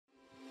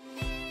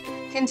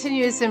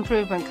Continuous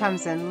improvement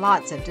comes in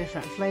lots of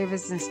different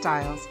flavors and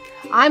styles.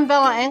 I'm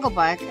Bella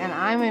Engelbach, and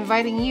I'm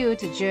inviting you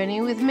to journey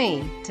with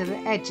me to the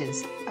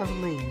edges of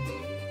lean.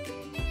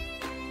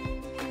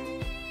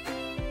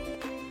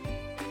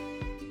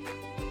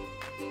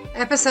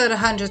 Episode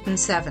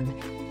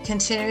 107,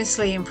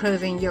 Continuously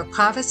Improving Your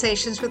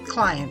Conversations with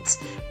Clients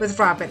with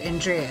Robert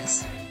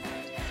Indries.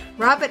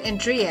 Robert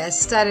Indries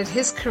started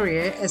his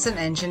career as an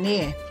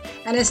engineer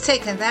and has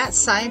taken that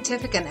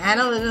scientific and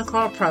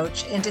analytical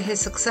approach into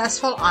his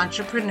successful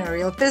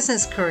entrepreneurial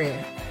business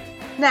career.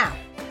 Now,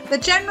 the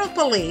general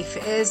belief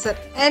is that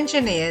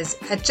engineers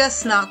are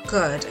just not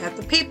good at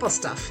the people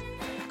stuff,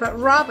 but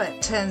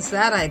Robert turns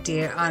that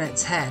idea on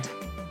its head.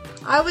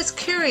 I was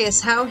curious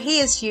how he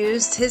has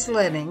used his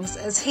learnings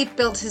as he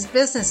built his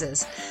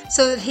businesses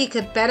so that he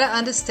could better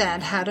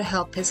understand how to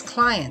help his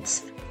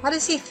clients. How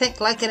does he think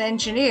like an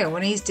engineer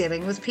when he's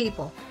dealing with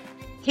people?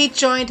 He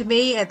joined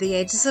me at the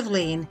Edges of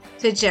Lean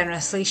to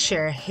generously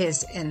share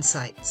his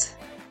insights.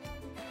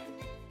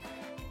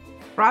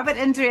 Robert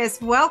Indries,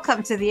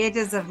 welcome to the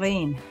Edges of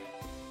Lean.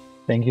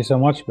 Thank you so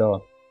much, Bella.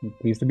 I'm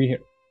pleased to be here.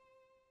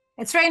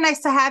 It's very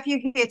nice to have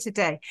you here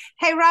today.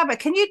 Hey, Robert,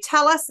 can you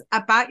tell us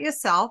about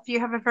yourself? You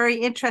have a very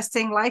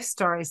interesting life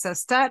story, so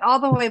start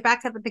all the way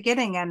back at the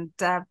beginning and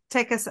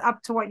take us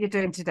up to what you're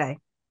doing today.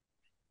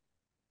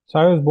 So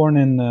I was born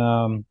in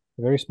a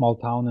very small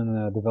town in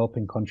a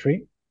developing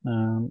country.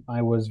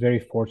 I was very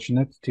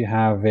fortunate to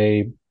have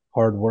a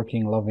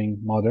hardworking, loving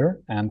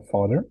mother and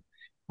father.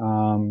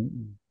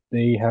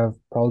 They have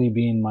probably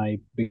been my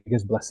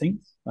biggest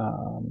blessings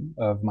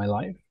of my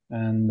life.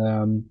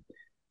 And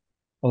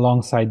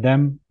alongside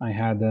them, I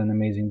had an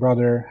amazing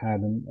brother,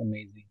 had an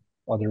amazing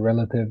other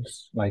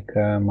relatives like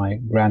my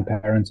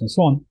grandparents and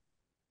so on,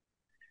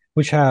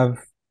 which have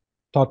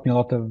taught me a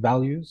lot of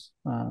values,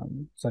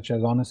 such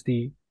as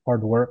honesty,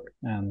 hard work,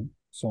 and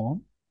so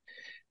on.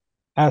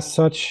 As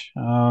such,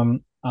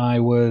 I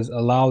was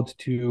allowed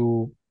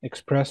to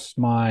express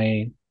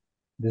my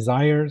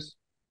desires,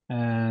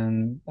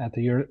 and at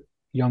a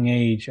young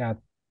age, at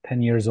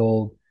 10 years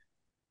old,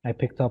 I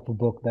picked up a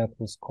book that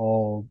was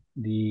called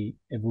The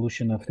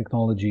Evolution of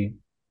Technology,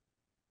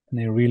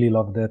 and I really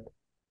loved it.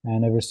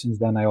 And ever since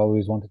then, I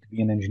always wanted to be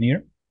an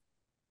engineer.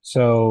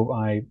 So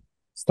I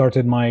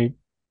started my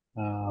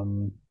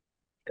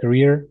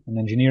career in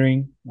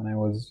engineering when I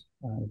was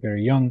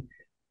very young.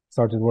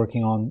 Started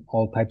working on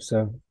all types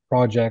of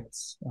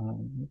projects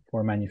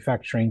for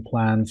manufacturing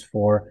plants,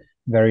 for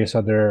various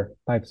other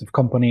types of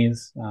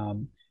companies.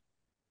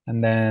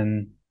 And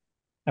then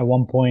at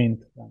one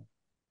point,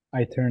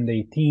 I turned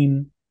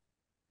 18.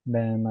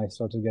 Then I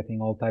started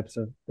getting all types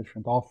of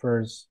different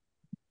offers,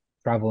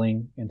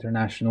 traveling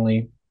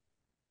internationally,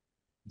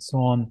 and so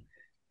on.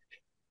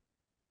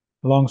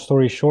 Long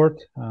story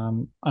short,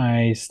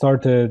 I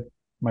started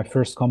my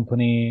first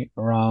company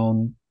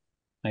around,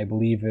 I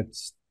believe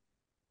it's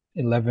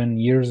 11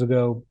 years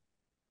ago.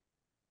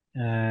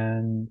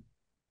 And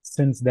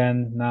since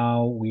then,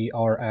 now we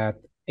are at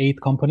 8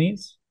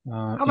 companies in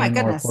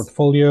our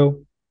portfolio.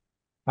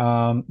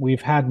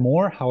 We've had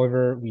more.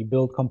 However, we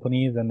build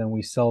companies and then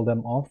we sell them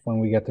off when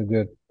we get a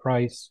good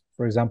price.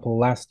 For example,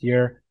 last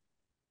year,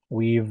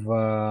 we've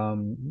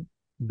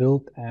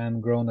built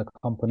and grown a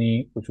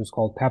company which was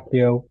called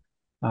Paplio.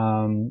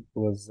 It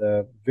was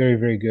a very,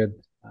 very good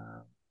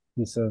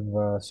piece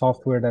of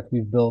software that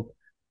we've built.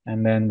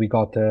 And then we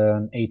got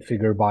an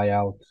 8-figure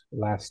buyout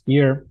last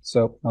year.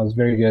 So that was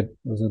very good. It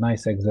was a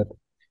nice exit.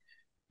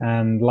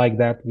 And like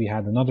that, we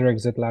had another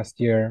exit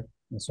last year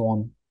and so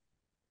on.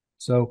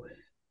 So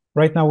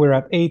right now we're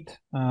at 8.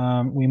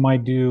 We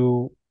might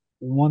do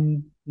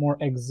 1 more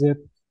exit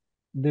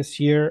this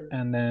year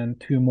and then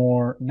 2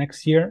 more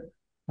next year.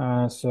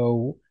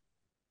 So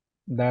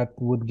that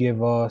would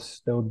give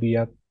us, we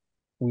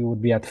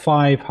would be at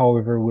 5.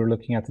 However, we're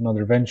looking at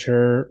another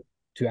venture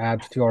to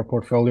add to our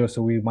portfolio,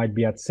 so we might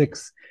be at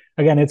 6.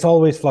 Again, it's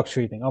always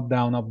fluctuating, up,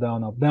 down, up,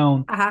 down, up,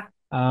 down.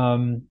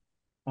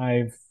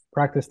 I've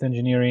practiced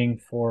engineering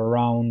for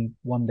around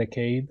 1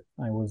 decade.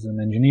 I was an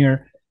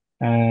engineer,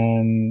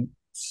 and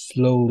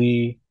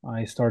slowly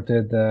I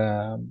started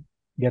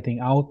getting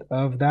out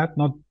of that,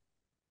 not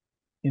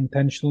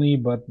intentionally,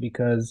 but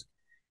because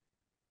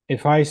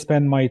if I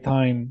spend my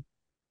time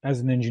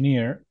as an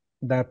engineer,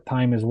 that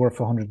time is worth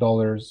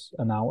 $100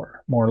 an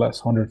hour, more or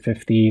less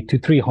 150 to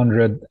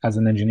 300 as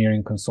an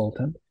engineering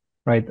consultant,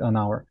 right? An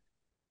hour.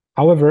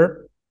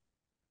 However,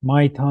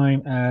 my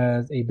time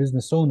as a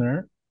business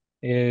owner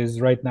is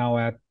right now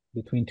at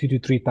between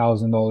 $2,000 to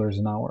 $3,000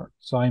 an hour.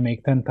 So I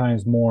make 10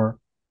 times more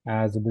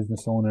as a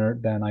business owner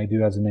than I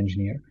do as an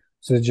engineer.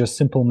 So it's just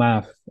simple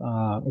math.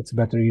 It's a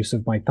better use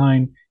of my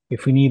time.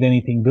 If we need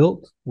anything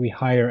built, we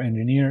hire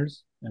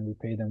engineers and we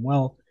pay them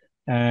well.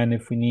 And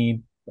if we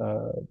need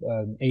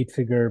an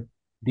 8-figure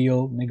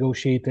deal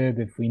negotiated,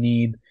 if we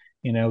need,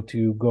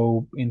 to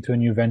go into a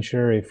new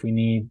venture, if we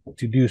need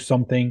to do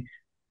something,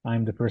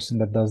 I'm the person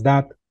that does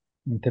that.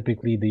 And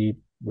typically the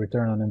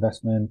return on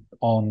investment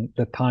on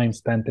the time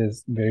spent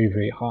is very,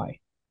 very high.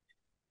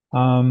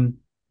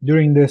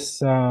 During this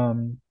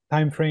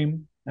time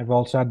frame, I've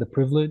also had the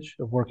privilege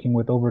of working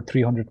with over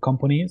 300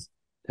 companies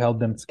to help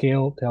them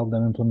scale, to help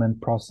them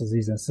implement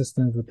processes and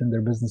systems within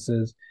their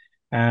businesses.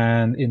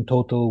 And in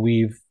total,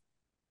 we've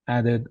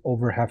added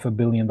over $500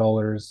 million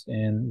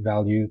in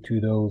value to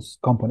those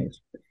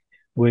companies,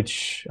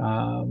 which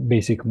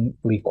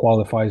basically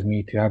qualifies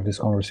me to have this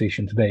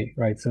conversation today,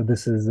 right? So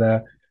this is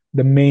the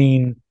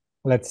main,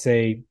 let's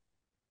say,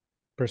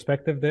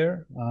 perspective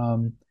there.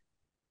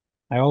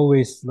 I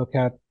always look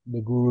at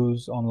the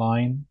gurus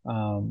online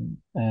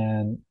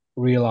and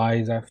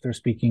realize after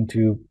speaking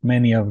to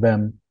many of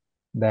them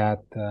that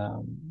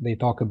they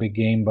talk a big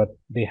game, but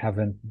they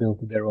haven't built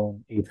their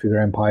own eight-figure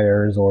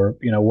empires or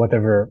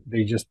whatever.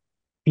 They just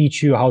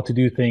teach you how to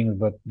do things,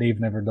 but they've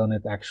never done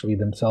it actually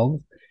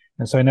themselves.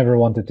 And so I never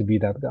wanted to be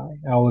that guy.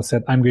 I always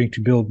said I'm going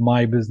to build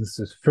my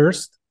businesses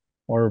first,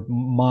 or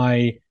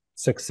my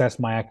success,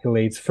 my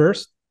accolades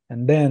first,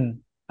 and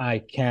then I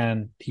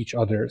can teach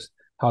others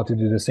how to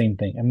do the same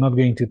thing. I'm not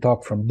going to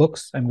talk from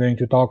books. I'm going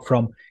to talk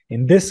from,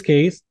 in this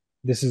case,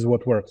 this is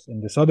what works. In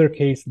this other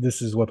case,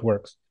 this is what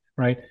works,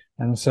 right?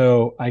 And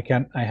so I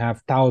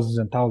have thousands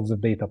and thousands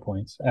of data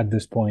points at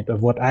this point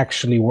of what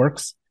actually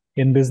works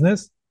in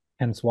business.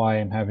 Hence why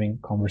I'm having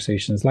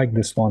conversations like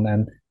this one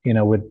and,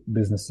 with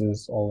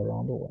businesses all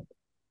around the world.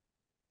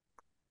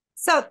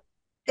 So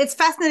it's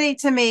fascinating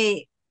to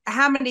me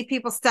how many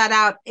people start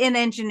out in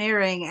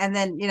engineering and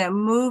then,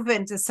 move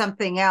into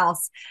something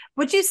else.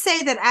 Would you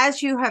say that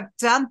as you have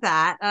done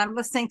that, and I'm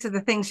listening to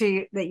the things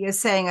that you're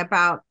saying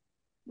about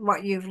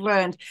what you've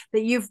learned,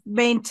 that you've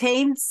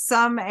maintained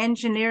some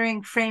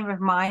engineering frame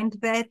of mind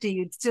there? Do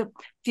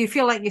you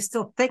feel like you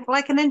still think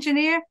like an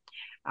engineer?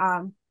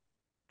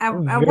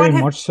 Very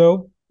much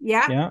so.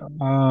 Yeah. Yeah.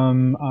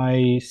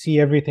 I see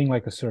everything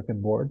like a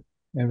circuit board.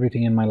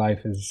 Everything in my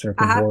life is a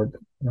circuit board,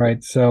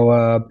 right?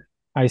 So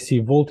I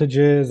see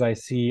voltages, I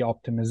see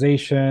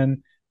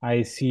optimization,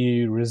 I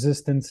see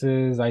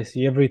resistances, I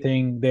see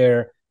everything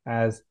there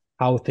as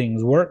how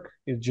things work.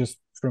 It's just,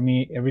 for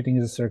me, everything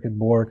is a circuit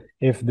board.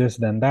 If this,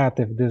 then that,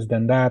 if this,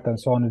 then that, and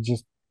so on. It's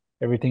just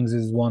everything's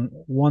is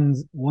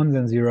ones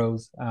and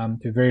zeros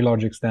to a very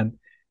large extent.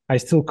 I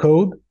still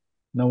code.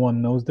 No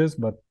one knows this,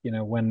 but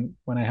when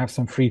I have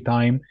some free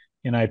time,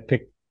 I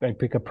pick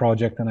a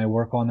project and I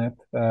work on it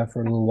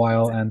for a little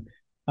while, and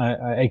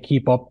I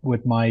keep up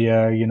with my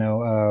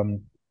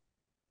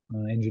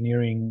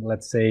engineering,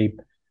 let's say,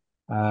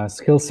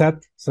 skill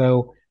set.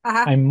 So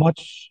I'm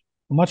much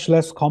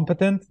less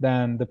competent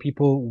than the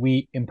people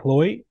we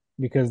employ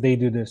because they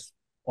do this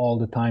all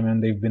the time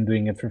and they've been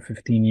doing it for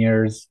 15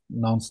 years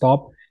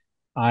nonstop.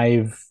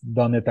 I've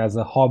done it as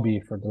a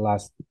hobby for the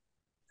last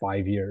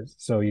 5 years,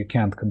 so you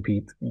can't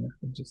compete.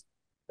 Just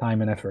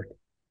time and effort.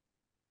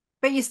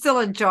 But you still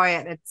enjoy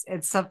it.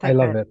 It's something I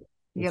love it.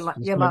 You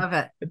love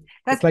it.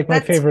 It's like my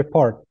favorite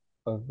part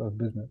of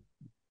business.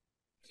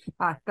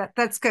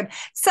 That's good.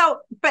 So,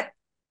 but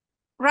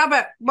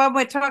Robert, when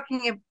we're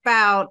talking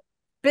about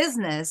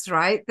business,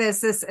 right,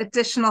 there's this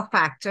additional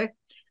factor,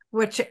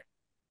 which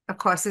of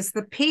course is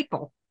the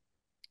people.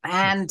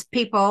 And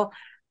people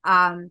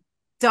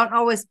don't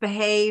always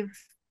behave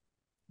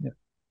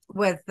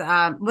with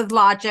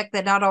logic.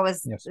 They're not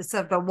always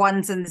sort of the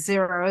ones and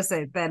zeros.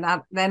 They're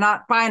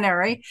not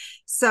binary.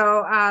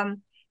 So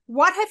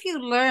what have you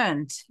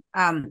learned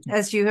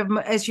as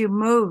you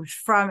moved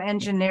from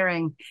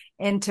engineering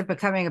into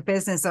becoming a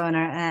business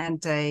owner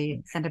and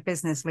a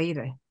business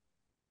leader?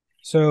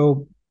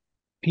 So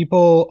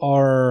people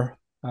are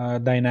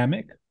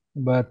dynamic,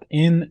 but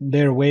in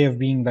their way of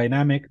being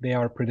dynamic, they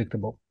are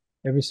predictable.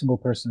 Every single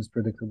person is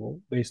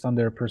predictable based on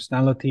their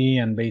personality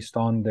and based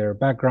on their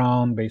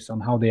background, based on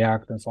how they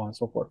act, and so on and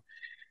so forth.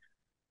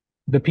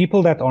 The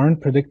people that aren't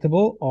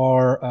predictable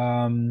are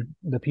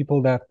the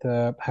people that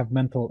have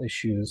mental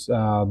issues,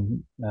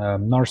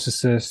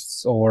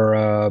 narcissists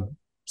or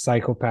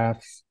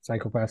psychopaths,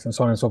 and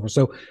so on and so forth.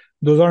 So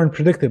those aren't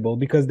predictable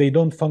because they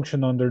don't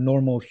function under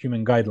normal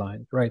human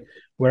guidelines, right?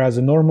 Whereas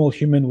a normal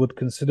human would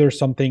consider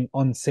something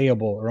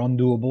unsayable or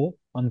undoable,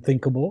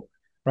 unthinkable,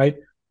 right?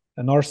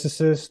 A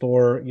narcissist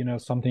or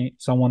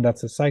someone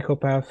that's a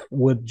psychopath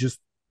would just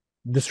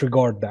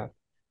disregard that.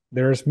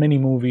 There's many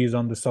movies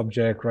on the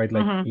subject, right?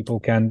 Like people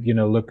can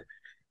look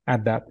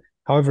at that.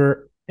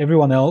 However,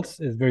 everyone else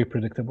is very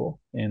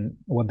predictable in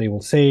what they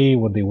will say,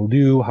 what they will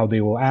do, how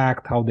they will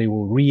act, how they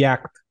will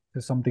react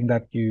to something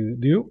that you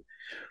do.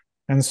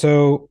 And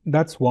so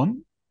that's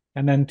one.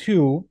 And then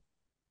two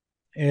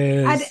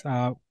is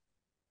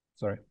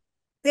sorry.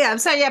 Yeah, I'm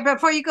sorry. Yeah,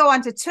 before you go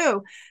on to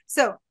two,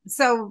 so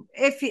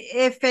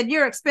if in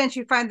your experience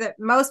you find that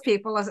most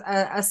people,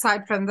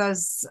 aside from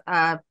those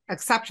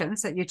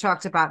exceptions that you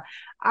talked about,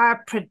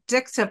 are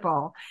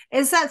predictable,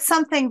 is that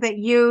something that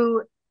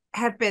you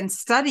have been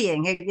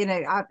studying?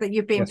 That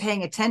you've been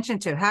paying attention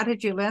to? How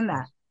did you learn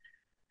that?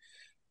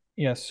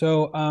 Yeah.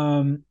 So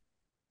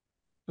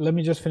let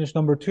me just finish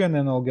number two, and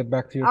then I'll get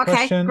back to your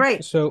question.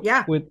 Great. So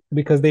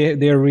because they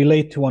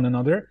relate to one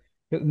another.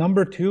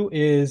 Number two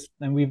is,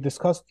 and we've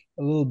discussed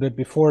a little bit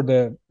before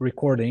the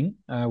recording,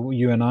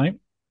 you and I,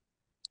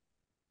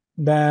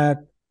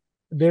 that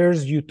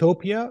there's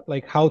utopia,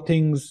 like how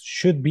things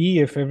should be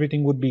if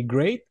everything would be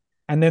great,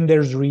 and then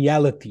there's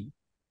reality,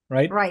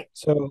 right? Right.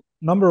 So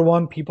number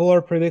one, people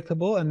are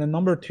predictable, and then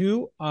number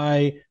two,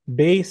 I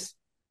base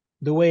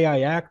the way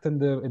I act and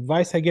the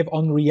advice I give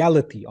on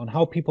reality, on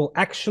how people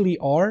actually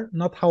are,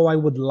 not how I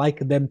would like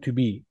them to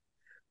be.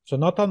 So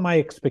not on my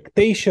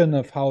expectation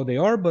of how they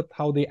are, but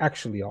how they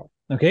actually are.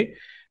 Okay.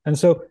 And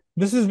so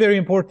this is very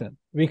important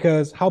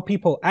because how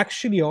people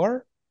actually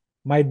are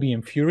might be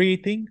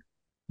infuriating,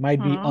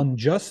 might be Mm-hmm.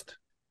 unjust,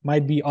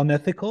 might be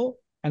unethical,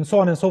 and so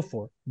on and so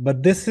forth.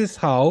 But this is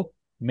how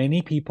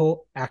many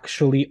people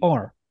actually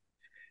are.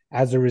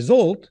 As a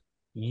result,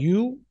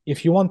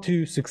 if you want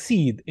to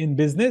succeed in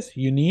business,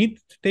 you need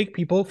to take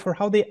people for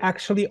how they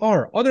actually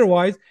are.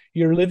 Otherwise,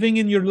 you're living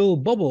in your little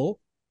bubble,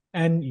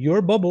 and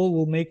your bubble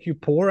will make you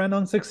poor and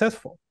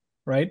unsuccessful,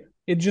 right?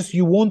 It just,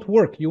 you won't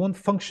work. You won't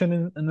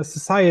function in a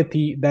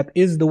society that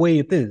is the way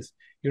it is.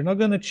 You're not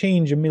going to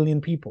change a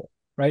million people,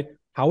 right?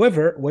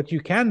 However, what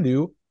you can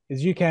do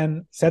is you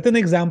can set an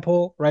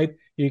example, right?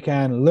 You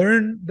can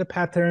learn the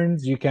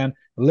patterns, you can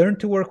learn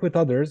to work with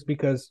others,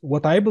 because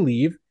what I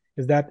believe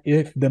is that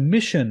if the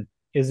mission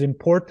is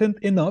important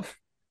enough,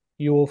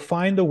 you will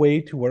find a way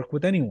to work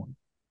with anyone,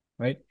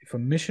 right? If a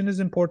mission is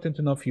important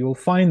enough, you will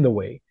find a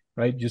way,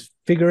 right? Just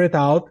figure it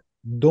out.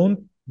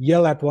 Don't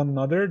yell at one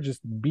another. Just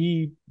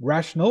be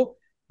rational,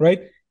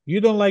 right? You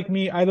don't like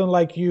me. I don't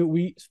like you.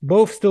 We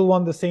both still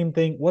want the same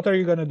thing. What are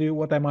you going to do?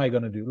 What am I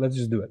going to do? Let's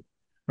just do it,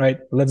 right?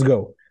 Let's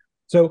go.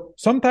 So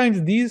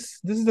sometimes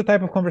this is the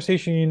type of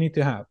conversation you need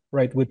to have,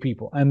 right, with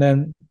people. And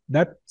then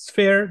that's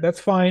fair. That's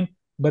fine.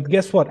 But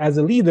guess what? As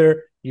a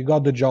leader, you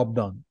got the job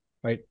done,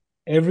 right?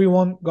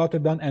 Everyone got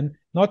it done. And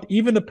not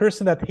even the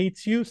person that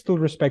hates you still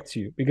respects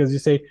you, because you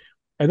say,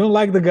 I don't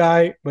like the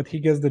guy, but he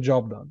gets the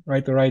job done,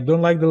 right? Or I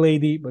don't like the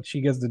lady, but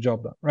she gets the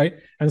job done, right?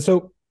 And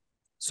so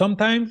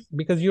sometimes,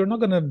 because you're not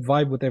going to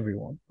vibe with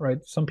everyone, right?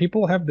 Some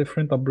people have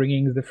different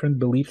upbringings, different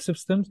belief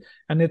systems,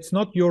 and it's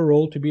not your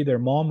role to be their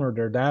mom or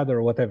their dad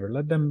or whatever.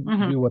 Let them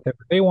Mm-hmm. do whatever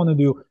they want to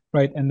do,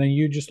 right? And then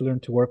you just learn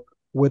to work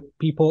with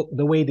people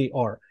the way they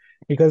are.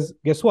 Because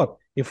guess what?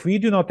 If we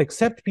do not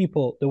accept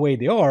people the way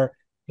they are,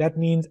 that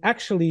means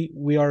actually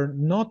we are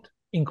not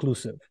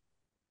inclusive,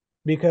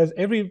 because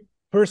every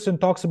person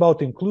talks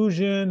about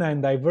inclusion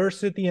and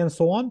diversity and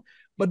so on.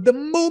 But the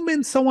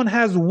moment someone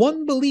has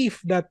one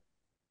belief that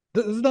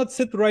does not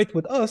sit right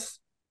with us,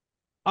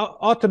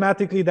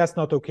 automatically that's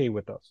not okay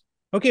with us.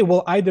 Okay,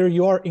 well, either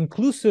you are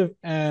inclusive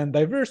and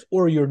diverse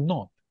or you're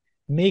not.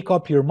 Make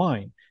up your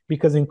mind,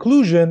 because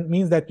inclusion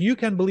means that you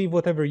can believe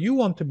whatever you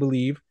want to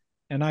believe,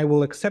 and I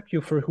will accept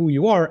you for who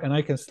you are, and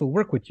I can still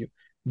work with you.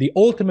 The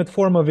ultimate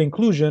form of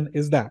inclusion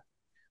is that,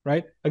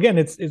 right? Again,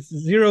 it's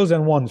zeros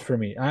and ones for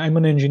me. I'm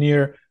an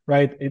engineer,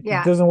 right? It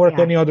Yeah. doesn't work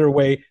Yeah. any other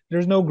way.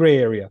 There's no gray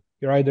area.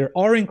 You're either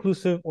are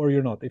inclusive or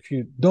you're not. If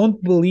you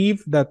don't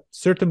believe that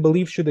certain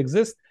beliefs should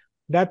exist,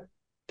 that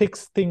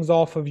ticks things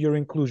off of your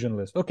inclusion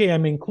list. Okay,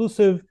 I'm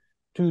inclusive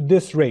to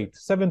this rate,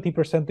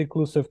 70%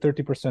 inclusive,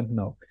 30%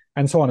 no,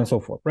 and so on and so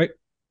forth, right?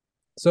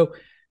 So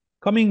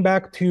coming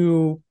back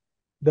to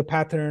the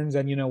patterns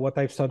and what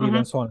I've studied Mm-hmm.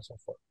 and so on and so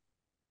forth.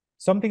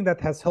 Something that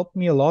has helped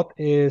me a lot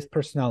is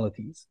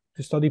personalities,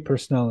 to study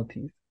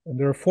personalities. And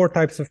there are four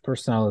types of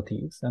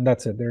personalities, and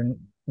that's it. They're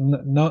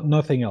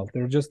nothing else.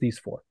 They're just these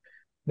four.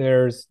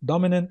 There's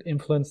dominant,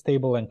 influence,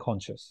 stable, and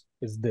conscious,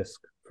 is DISC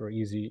for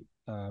easy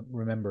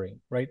remembering,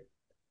 right?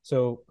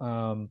 So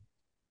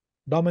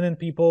dominant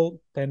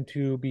people tend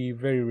to be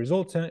very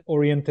results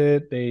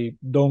oriented. They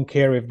don't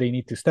care if they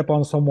need to step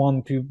on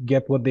someone to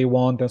get what they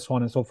want and so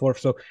on and so forth.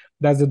 So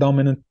that's the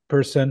dominant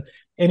person.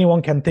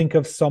 Anyone can think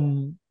of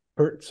some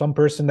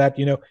person that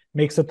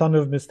makes a ton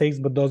of mistakes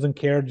but doesn't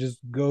care, just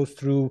goes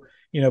through,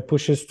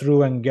 pushes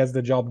through and gets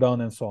the job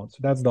done and so on. So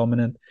that's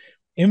dominant.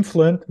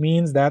 Influent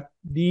means that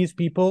these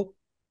people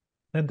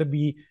tend to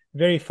be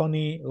very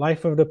funny,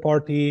 life of the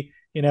party,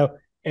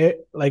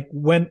 like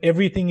when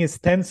everything is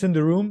tense in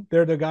the room,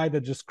 they're the guy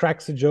that just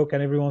cracks a joke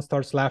and everyone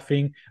starts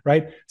laughing,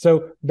 right?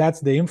 So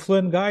that's the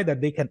influent guy,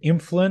 that they can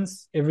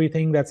influence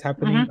everything that's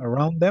happening Mm-hmm.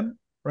 around them,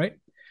 right?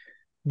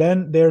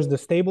 Then there's the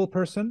stable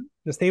person.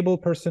 The stable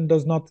person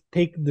does not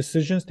take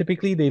decisions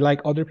typically. They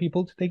like other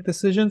people to take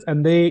decisions,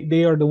 and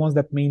they are the ones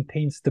that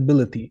maintain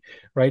stability,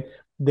 right?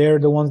 They're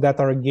the ones that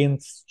are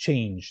against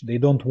change. They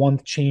don't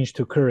want change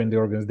to occur in the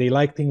organization. They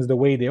like things the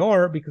way they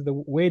are, because the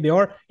way they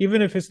are,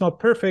 even if it's not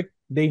perfect,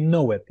 they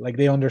know it. Like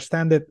they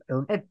understand it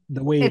It,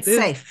 the way it it's is.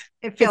 safe.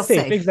 It It's feels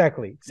safe, safe.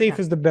 exactly. Safe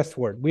Yeah. is the best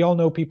word. We all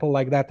know people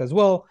like that as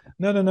well.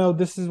 No, no, no,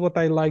 this is what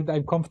I like.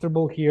 I'm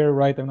comfortable here,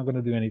 right? I'm not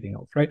going to do anything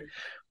else, right?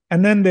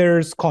 And then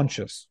there's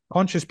conscious.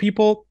 Conscious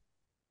people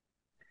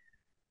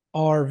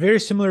are very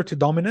similar to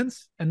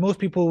dominance, and most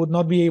people would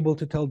not be able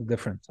to tell the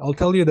difference. I'll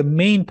tell you the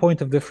main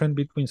point of difference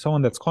between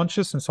someone that's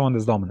conscious and someone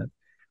that's dominant.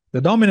 The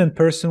dominant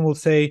person will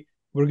say,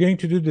 we're going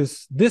to do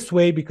this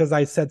way because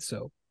I said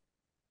so.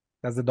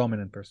 That's the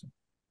dominant person.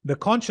 The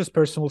conscious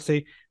person will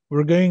say,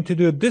 we're going to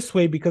do it this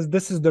way because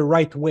this is the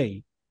right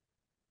way.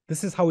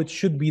 This is how it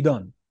should be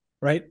done,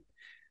 right?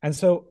 And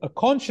so a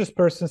conscious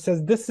person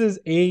says, this is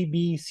A,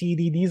 B, C,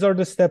 D, these are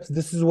the steps,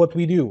 this is what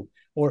we do.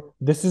 Or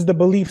this is the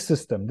belief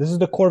system, this is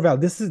the core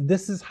value, this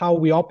is how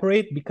we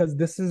operate because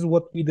this is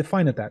what we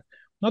define it as.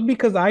 Not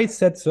because I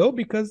said so,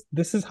 because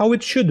this is how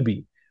it should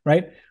be,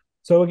 right?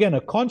 So again,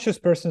 a conscious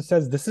person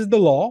says, this is the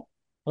law,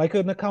 like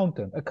an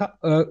accountant.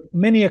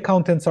 Many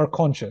accountants are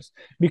conscious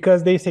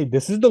because they say,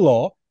 this is the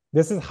law,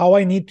 this is how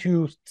I need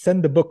to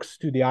send the books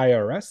to the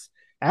IRS.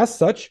 As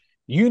such,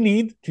 you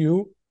need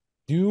to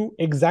do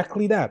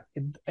exactly that.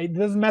 It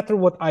doesn't matter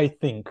what I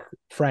think,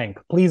 Frank.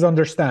 Please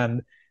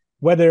understand,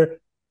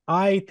 whether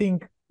I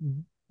think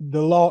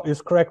the law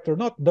is correct or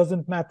not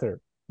doesn't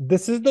matter.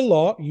 This is the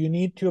law. You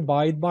need to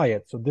abide by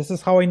it. So this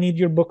is how I need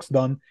your books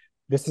done.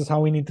 This is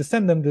how we need to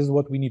send them. This is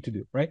what we need to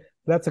do, right?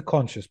 That's a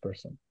conscious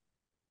person.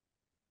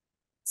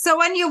 So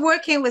when you're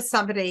working with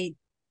somebody,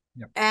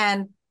 Yep.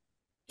 and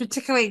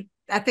particularly,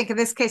 I think in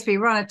this case, we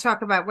want to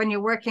talk about when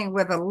you're working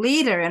with a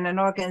leader in an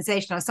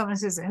organization or someone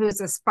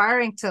who's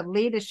aspiring to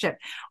leadership,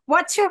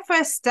 what's your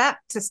first step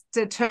to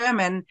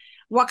determine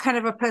what kind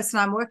of a person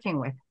I'm working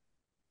with?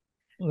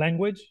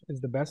 Language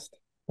is the best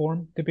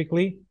form,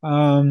 typically.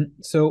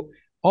 So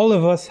all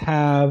of us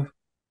have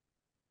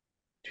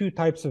two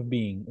types of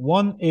being.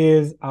 One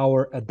is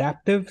our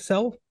adaptive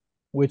self,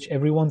 which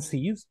everyone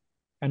sees,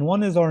 and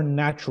one is our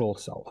natural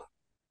self,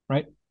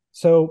 right?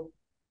 So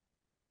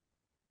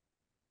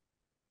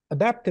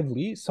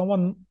adaptively,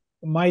 someone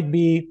might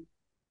be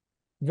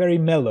very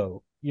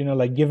mellow,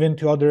 like give in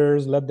to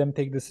others, let them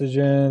take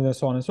decisions, and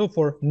so on and so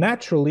forth.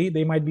 Naturally,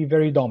 they might be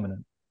very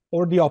dominant,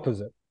 or the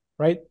opposite,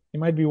 right? It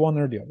might be one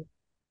or the other.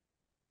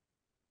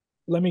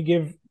 Let me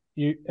give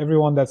you,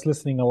 everyone that's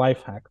listening, a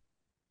life hack.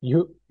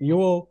 You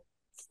will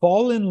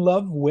fall in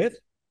love with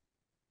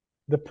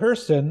the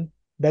person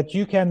that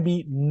you can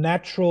be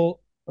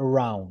natural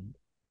around.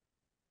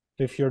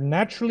 So if you're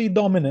naturally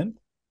dominant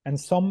and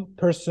some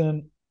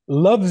person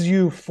loves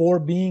you for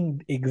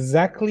being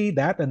exactly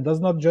that and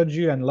does not judge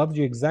you and loves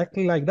you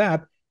exactly like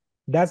that,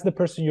 that's the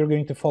person you're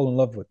going to fall in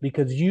love with,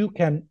 because you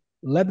can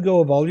let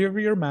go of all of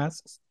your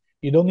masks.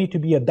 You don't need to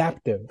be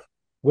adaptive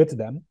with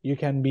them. You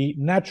can be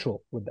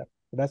natural with them.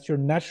 That's your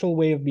natural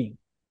way of being.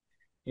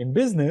 In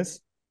business,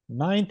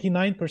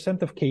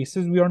 99% of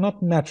cases, we are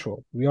not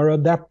natural. We are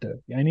adaptive.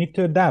 I need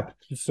to adapt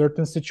to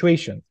certain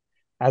situations.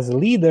 As a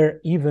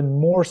leader, even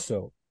more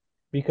so,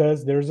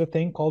 because there's a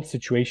thing called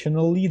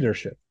situational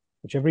leadership,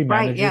 which every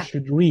manager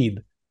should read,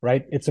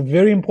 right? It's a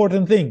very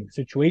important thing,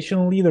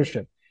 situational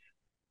leadership.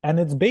 And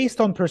it's based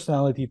on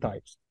personality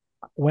types.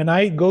 When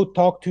I go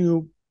talk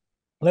to,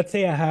 let's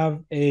say I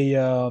have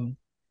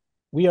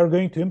we are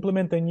going to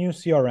implement a new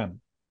CRM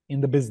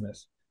in the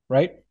business,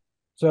 right?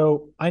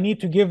 So I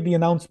need to give the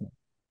announcement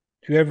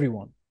to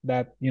everyone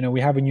that,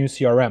 we have a new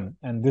CRM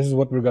and this is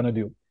what we're going to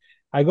do.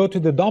 I go to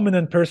the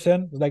dominant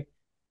person, like,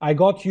 I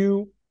got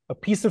you a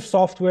piece of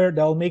software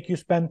that'll make you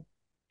spend,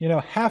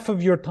 half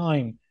of your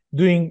time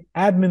doing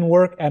admin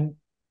work and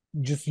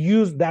just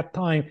use that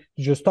time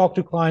to just talk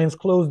to clients,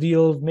 close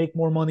deals, make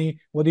more money.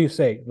 What do you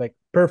say? Like,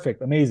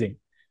 perfect, amazing.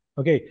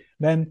 Okay,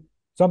 then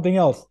something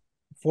else.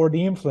 For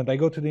the influent, I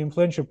go to the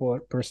influential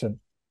person.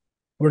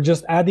 We're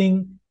just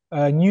adding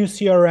a new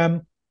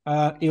CRM.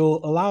 It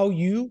will allow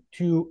you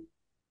to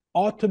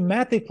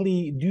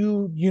automatically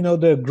do,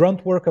 the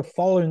grunt work of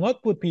following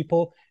up with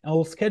people, and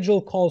will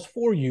schedule calls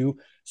for you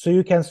so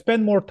you can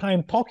spend more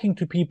time talking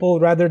to people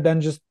rather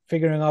than just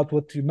figuring out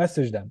what to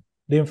message them.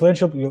 The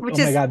influential,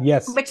 my God,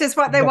 yes. Which is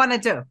what they want to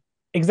do.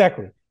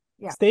 Exactly.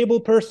 Yeah. Stable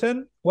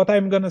person, what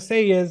I'm going to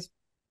say is,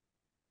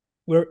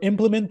 we're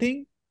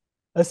implementing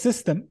a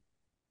system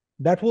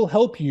that will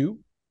help you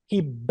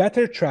keep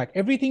better track.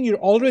 Everything you're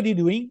already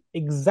doing,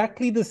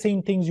 exactly the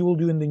same things you will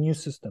do in the new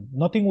system.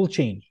 Nothing will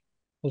change.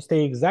 It will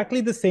stay exactly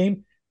the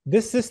same.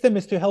 This system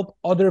is to help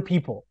other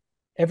people.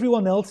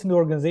 Everyone else in the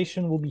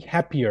organization will be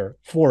happier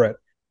for it.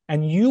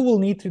 And you will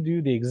need to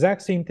do the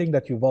exact same thing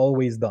that you've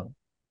always done.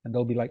 And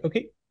they'll be like,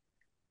 okay.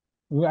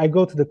 I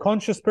go to the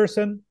conscious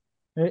person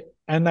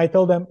and I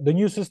tell them the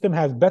new system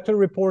has better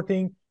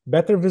reporting,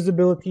 better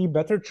visibility,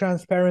 better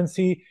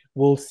transparency.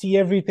 We'll see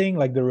everything.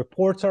 Like, the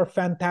reports are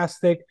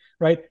fantastic,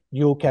 right?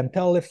 You can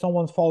tell if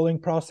someone's following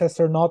process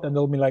or not, and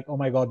they'll be like, oh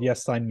my God,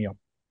 yes, sign me up.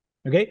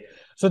 Okay.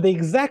 So the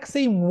exact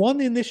same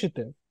one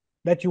initiative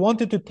that you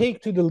wanted to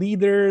take to the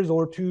leaders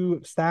or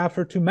to staff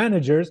or to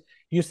managers,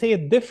 you say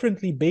it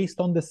differently based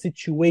on the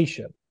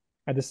situation.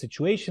 And the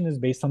situation is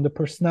based on the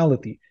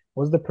personality.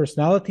 What's the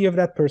personality of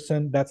that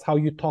person? That's how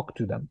you talk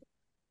to them.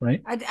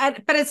 Right.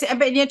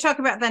 But you talk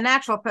about their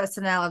natural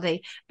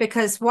personality,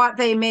 because what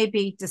they may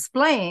be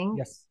displaying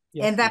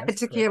in that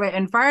particular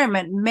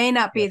environment may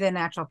not be their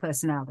natural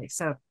personality.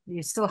 So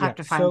you still have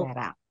to find that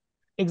out.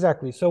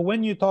 Exactly. So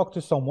when you talk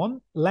to someone,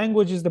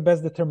 language is the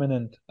best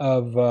determinant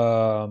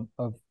of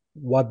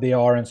what they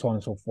are and so on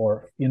and so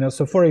forth.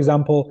 So for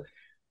example,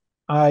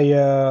 I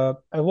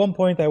at one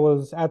point I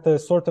was at a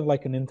sort of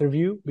like an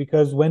interview,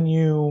 because when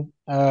you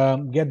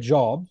get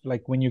jobs,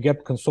 like when you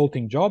get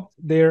consulting jobs,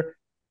 they're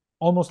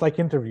almost like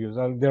interviews.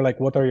 They're like,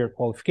 what are your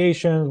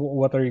qualifications?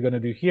 What are you going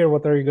to do here?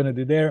 What are you going to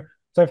do there?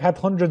 So I've had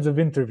hundreds of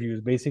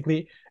interviews,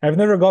 basically. I've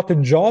never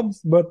gotten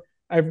jobs, but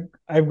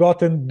I've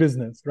gotten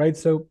business, right?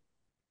 So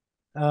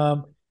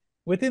um,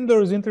 within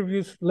those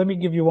interviews, let me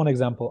give you one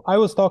example. I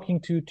was talking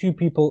to two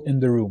people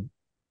in the room.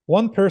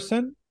 One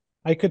person,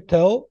 I could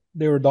tell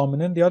they were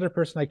dominant. The other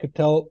person, I could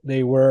tell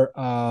they were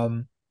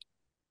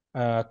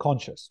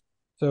conscious.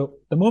 So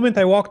the moment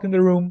I walked in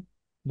the room,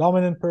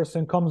 dominant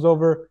person comes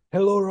over,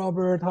 hello,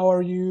 Robert, how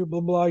are you?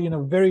 Blah, blah,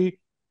 very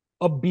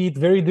upbeat,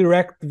 very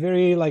direct,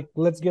 very like,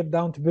 let's get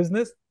down to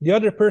business. The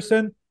other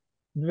person,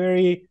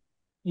 very,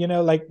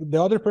 like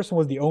the other person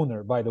was the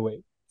owner, by the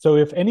way. So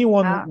if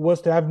anyone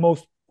was to have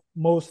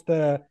most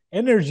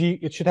energy,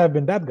 it should have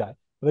been that guy.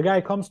 The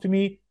guy comes to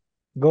me,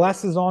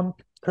 glasses on,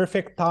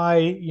 perfect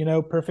tie,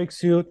 perfect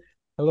suit.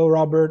 Hello,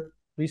 Robert.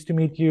 Pleased to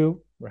meet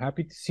you. We're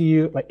happy to see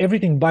you. Like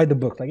everything by the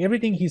book. Like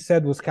everything he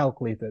said was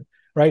calculated,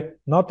 right?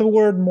 Not a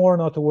word more,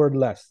 not a word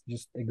less.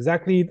 Just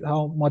exactly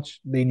how much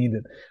they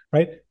needed,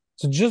 right?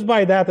 So just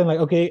by that, I'm like,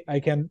 okay,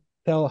 I can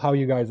tell how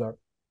you guys are.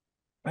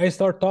 I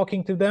start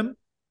talking to them.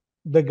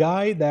 The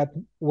guy that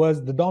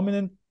was the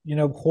dominant,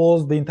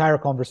 holds the entire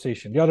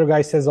conversation. The other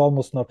guy says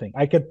almost nothing.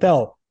 I could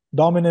tell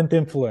dominant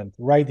influence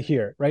right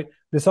here, right?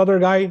 This other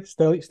guy,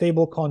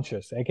 stable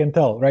conscious. I can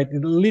tell, right?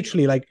 It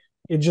literally, like,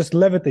 it just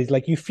levitates.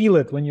 Like you feel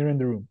it when you're in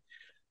the room.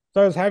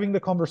 So I was having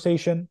the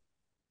conversation.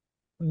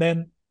 And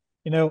then,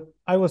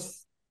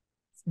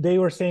 they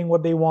were saying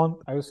what they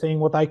want. I was saying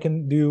what I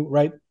can do,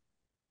 right?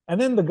 And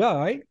then the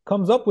guy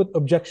comes up with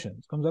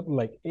objections, comes up with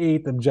like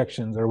 8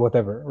 objections or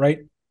whatever, right?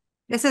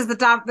 This is the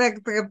man the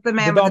with the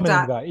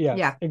dominant guy. Yes,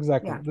 yeah,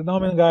 exactly. Yeah. The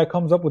dominant guy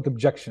comes up with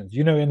objections,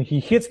 and he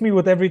hits me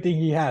with everything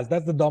he has.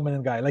 That's the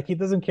dominant guy. Like he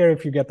doesn't care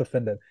if you get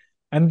offended,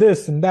 and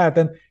this and that.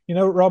 And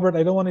Robert,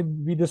 I don't want to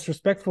be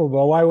disrespectful,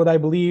 but why would I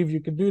believe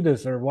you could do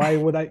this, or why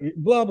would I?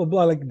 Blah blah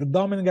blah. Like the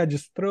dominant guy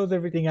just throws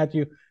everything at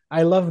you.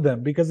 I love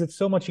them because it's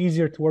so much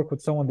easier to work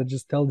with someone that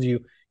just tells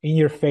you in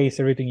your face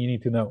everything you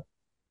need to know.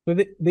 So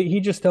he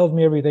just tells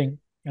me everything,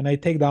 and I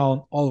take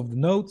down all of the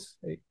notes,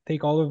 I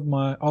take all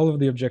of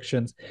the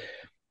objections,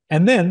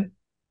 and then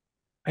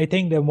I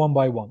take them one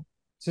by one.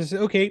 So I say,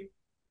 okay,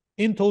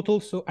 in total.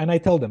 So, and I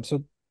tell them.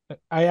 So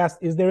I asked,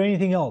 is there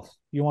anything else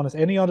you want to say?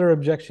 Any other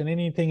objection?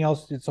 Anything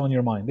else that's on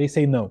your mind? They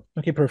say no.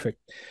 Okay, perfect.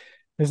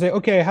 They say,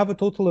 okay, I have a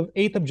total of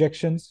 8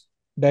 objections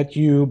that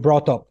you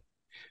brought up.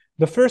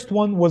 The first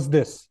one was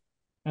this,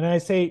 and I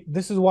say,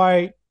 this is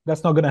why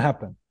that's not going to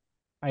happen.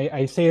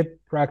 I say it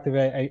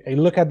proactively. I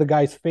look at the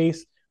guy's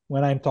face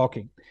when I'm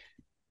talking.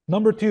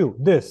 Number 2,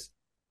 this.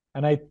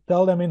 And I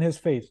tell them in his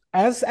face.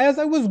 As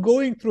I was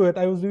going through it,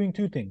 I was doing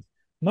 2 things.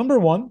 Number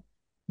 1,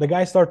 the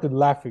guy started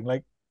laughing.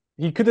 Like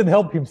he couldn't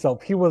help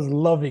himself. He was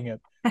loving it.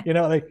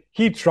 Like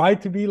he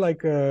tried to be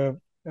like a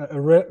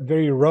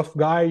very rough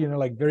guy,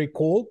 like very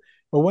cold.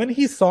 But when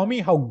he saw me,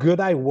 how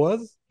good I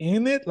was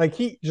in it, like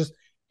he just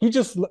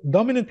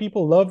dominant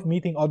people love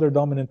meeting other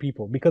dominant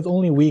people because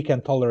only we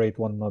can tolerate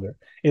one another.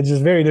 It's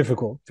just very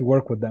difficult to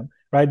work with them,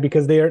 right?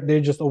 Because they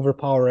just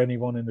overpower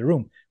anyone in the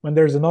room. When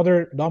there's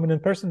another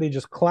dominant person, they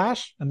just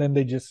clash and then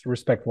they just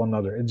respect one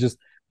another.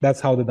 That's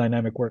how the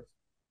dynamic works.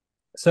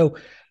 So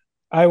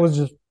I was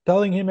just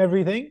telling him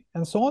everything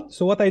and so on.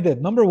 So what I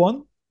did, number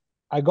 1,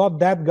 I got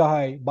that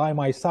guy by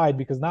my side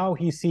because now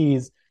he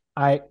sees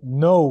I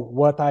know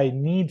what I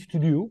need to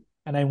do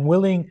and I'm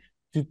willing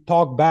to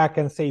talk back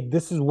and say,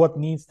 this is what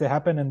needs to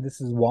happen and this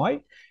is why.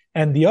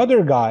 And the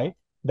other guy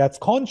that's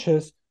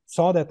conscious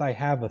saw that I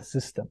have a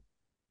system.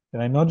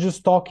 And I'm not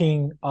just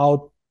talking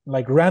out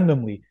like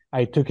randomly.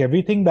 I took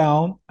everything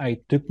down. I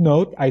took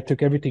note. I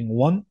took everything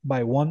one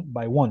by one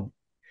by one.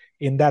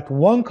 In that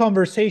one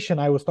conversation,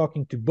 I was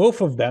talking to both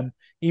of them,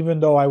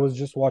 even though I was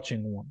just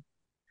watching one.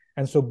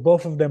 And so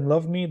both of them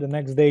loved me. The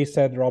next day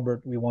said,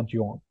 Robert, we want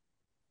you on.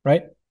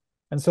 Right?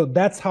 And so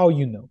that's how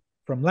you know.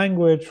 From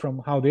language,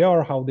 from how they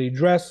are, how they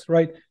dress,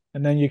 right?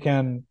 And then you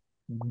can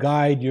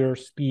guide your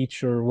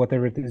speech or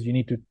whatever it is you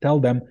need to tell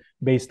them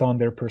based on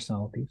their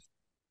personalities.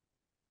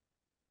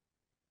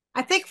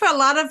 I think for a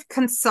lot of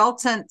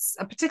consultants,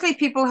 particularly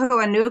people who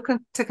are new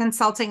to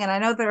consulting, and I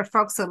know there are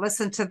folks who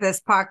listen to this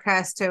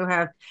podcast who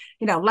have,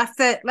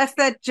 left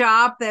their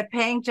job, their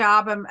paying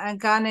job, and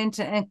gone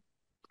into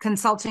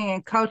consulting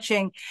and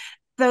coaching.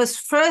 Those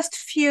first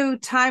few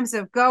times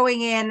of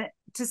going in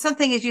to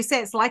something, as you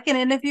say, it's like an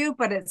interview,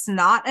 but it's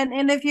not an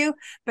interview.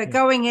 But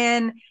going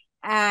in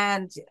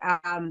and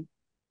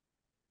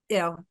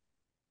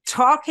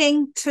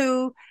talking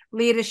to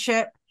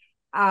leadership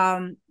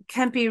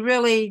can be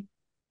really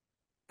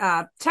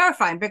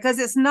terrifying because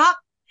it's not,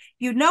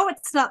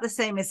 it's not the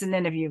same as an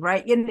interview,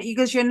 right?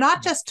 Because you're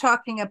not just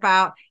talking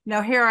about,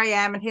 here I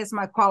am and here's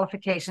my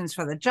qualifications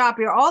for the job.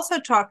 You're also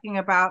talking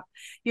about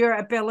your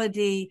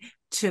ability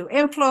to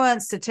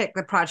influence, to take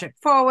the project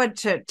forward,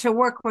 to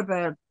work with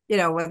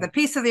whether a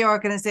piece of the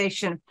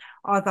organization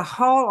or the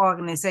whole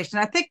organization.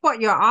 I think what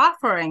you're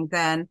offering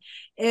then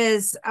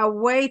is a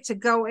way to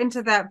go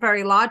into that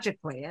very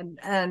logically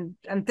and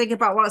think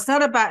about, well,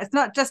 it's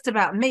not just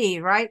about me,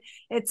 right?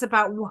 It's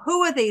about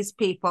who are these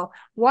people,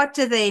 what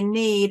do they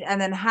need, and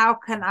then how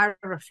can I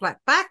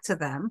reflect back to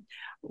them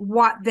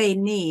what they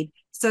need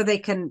so they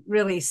can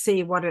really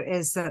see what it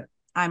is that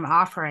I'm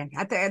offering.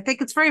 I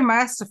think it's very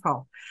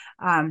masterful,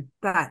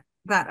 that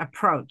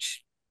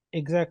approach.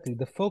 Exactly.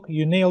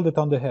 You nailed it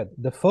on the head.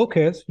 The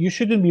focus, you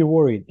shouldn't be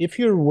worried. If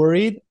you're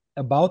worried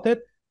about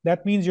it,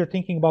 that means you're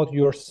thinking about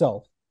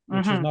yourself,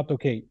 which is not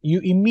okay.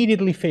 You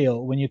immediately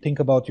fail when you think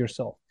about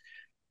yourself.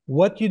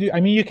 What you do,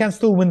 I mean, you can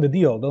still win the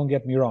deal. Don't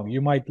get me wrong.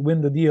 You might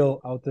win the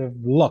deal out of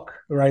luck,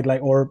 right?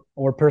 Like, or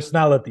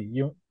personality,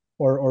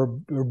 or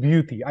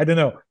beauty. I don't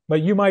know,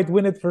 but you might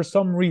win it for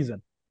some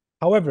reason.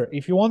 However,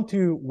 if you want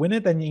to win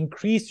it and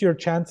increase your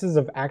chances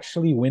of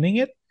actually winning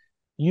it,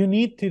 you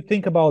need to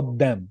think about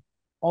them.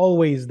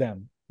 Always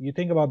them. You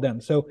think about them.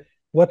 So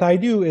what I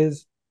do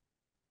is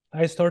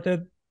I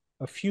started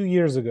a few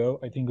years ago,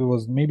 I think it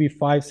was maybe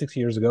 5-6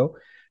 years ago,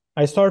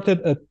 I started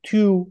a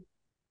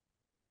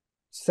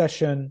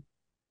 2-session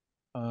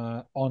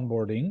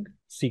onboarding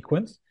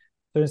sequence.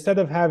 So instead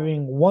of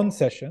having one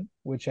session,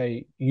 which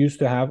I used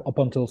to have up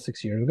until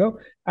 6 years ago,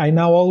 I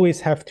now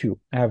always have two.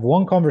 I have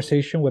one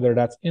conversation, whether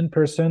that's in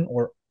person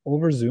or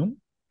over Zoom.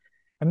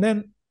 And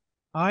then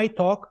I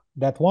talk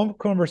that one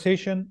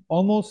conversation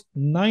almost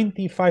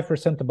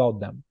 95% about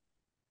them.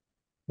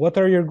 What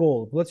are your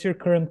goals? What's your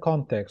current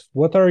context?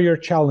 What are your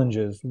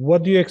challenges?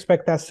 What do you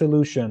expect as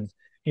solutions?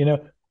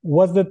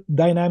 What's the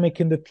dynamic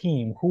in the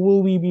team? Who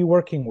will we be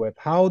working with?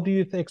 How do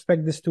you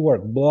expect this to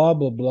work? Blah,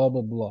 blah, blah,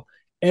 blah, blah.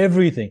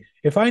 Everything.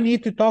 If I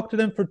need to talk to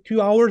them for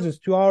 2 hours, it's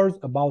 2 hours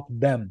about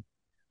them,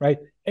 right?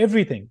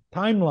 Everything.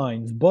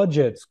 Timelines,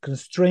 budgets,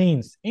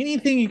 constraints,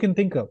 anything you can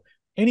think of,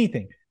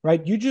 anything,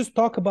 right? You just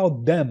talk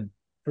about them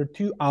for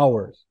 2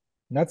 hours.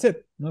 And that's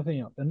it,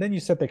 nothing else. And then you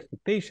set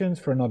expectations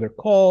for another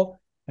call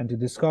and to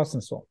discuss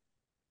and so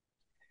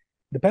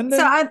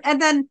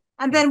on.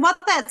 And then what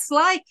that's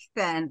like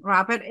then,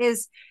 Robert,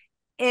 is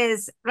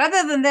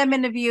rather than them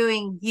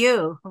interviewing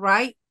you,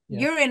 right?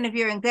 Yes. You're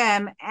interviewing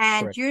them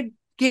and correct. You're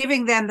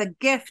giving them the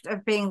gift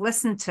of being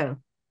listened to.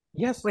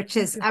 Yes. Which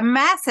is a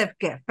massive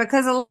gift,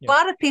 because a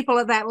lot of people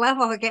at that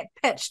level get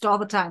pitched all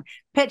the time.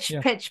 Pitch.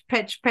 And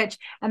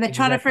they're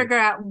trying to figure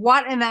out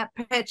what in that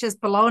pitch is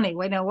baloney.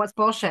 We know what's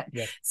bullshit.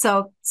 Yes.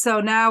 So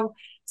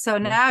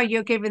now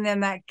you're giving them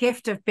that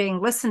gift of being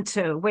listened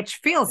to, which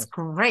feels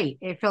great.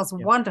 It feels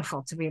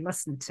wonderful to be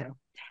listened to.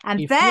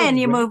 And then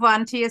you move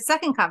on to your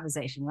second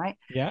conversation, right?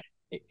 Yeah.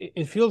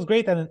 It feels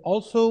great. And it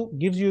also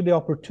gives you the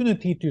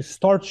opportunity to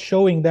start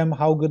showing them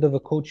how good of a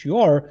coach you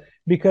are,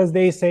 because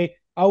they say,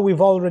 oh,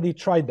 we've already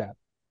tried that.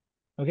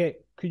 Okay,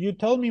 could you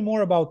tell me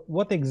more about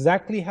what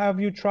exactly have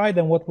you tried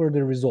and what were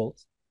the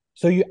results?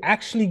 So you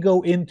actually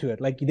go into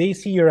it. Like, they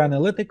see you're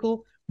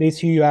analytical, they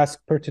see you ask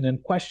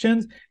pertinent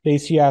questions, they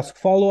see you ask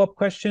follow-up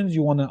questions,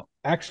 you want to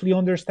actually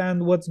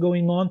understand what's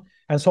going on,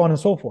 and so on and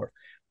so forth.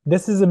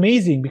 This is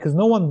amazing because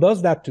no one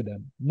does that to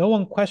them. No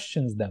one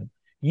questions them.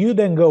 You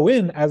then go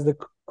in as the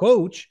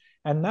coach,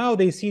 and now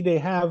they see they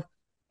have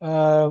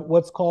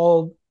what's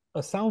called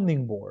a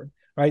sounding board.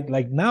 Right?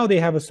 Like, now they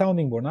have a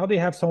sounding board. Now they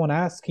have someone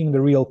asking the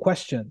real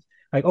questions.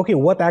 Like, okay,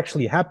 what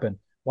actually happened?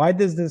 Why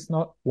did this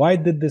not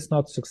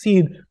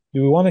succeed?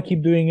 Do we want to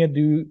keep doing it?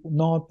 Do we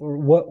not? Or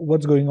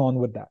what's going on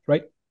with that?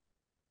 Right?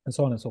 And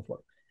so on and so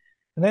forth.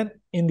 And then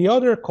in the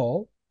other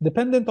call,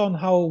 dependent on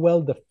how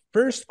well the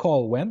first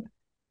call went,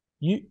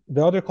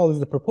 the other call is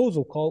the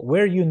proposal call,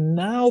 where you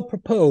now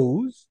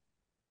propose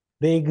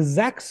the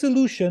exact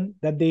solution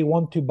that they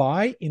want to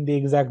buy in the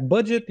exact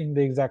budget, in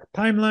the exact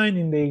timeline,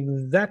 in the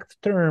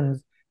exact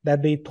terms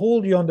that they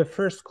told you on the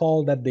first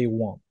call that they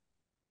want.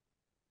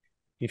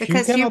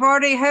 Because you've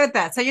already heard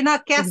that. So you're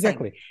not guessing.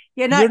 Exactly.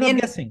 You're not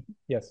guessing.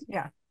 Yes.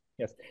 Yeah.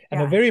 Yes.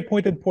 And a very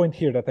important point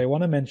here that I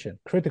want to mention,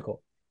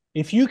 critical.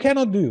 If you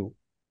cannot do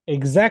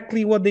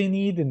exactly what they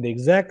need in the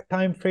exact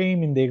time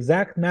frame, in the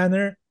exact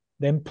manner,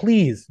 then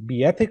please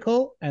be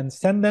ethical and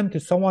send them to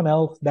someone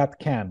else that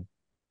can.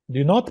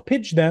 Do not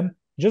pitch them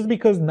just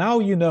because now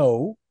you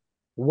know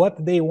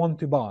what they want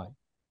to buy.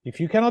 If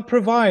you cannot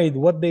provide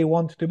what they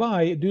want to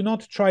buy, do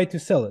not try to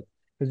sell it,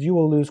 because you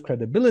will lose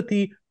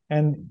credibility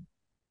and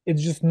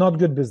it's just not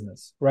good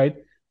business, right?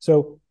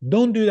 So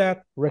don't do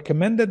that.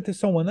 Recommend it to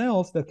someone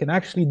else that can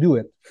actually do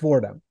it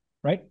for them,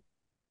 right?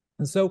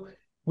 And so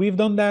we've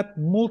done that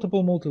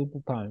multiple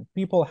times.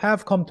 People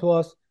have come to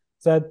us,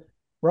 said,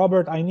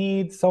 Robert, I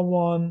need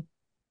someone,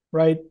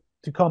 right,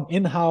 to come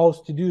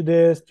in-house to do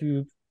this,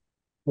 to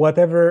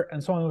whatever,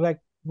 and so on. We're like,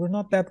 we're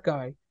not that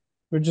guy.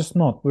 We're just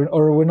not.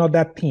 We're not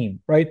that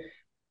team, right?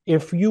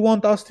 If you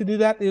want us to do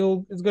that,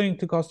 it's going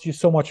to cost you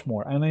so much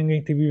more. And I'm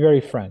going to be very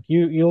frank.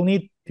 You'll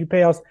need to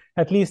pay us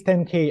at least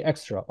 10K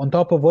extra on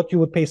top of what you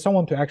would pay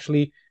someone to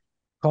actually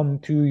come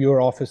to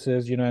your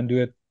offices, and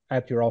do it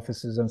at your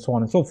offices and so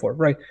on and so forth,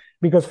 right?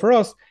 Because for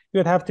us, you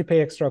would have to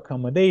pay extra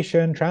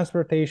accommodation,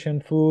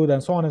 transportation, food,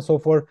 and so on and so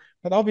forth.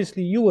 But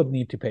obviously, you would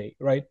need to pay,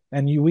 right?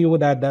 And we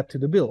would add that to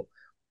the bill.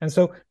 And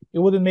so it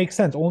wouldn't make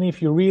sense only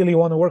if you really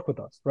want to work with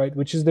us, right?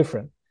 Which is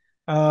different.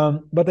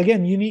 But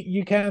again,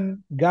 you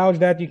can gouge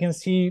that, you can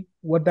see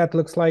what that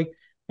looks like,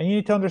 and you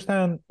need to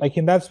understand, like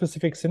in that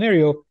specific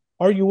scenario,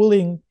 are you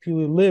willing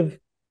to live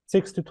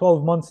 6 to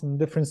 12 months in a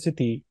different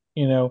city,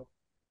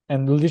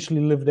 and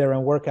literally live there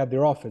and work at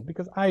their office?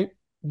 Because I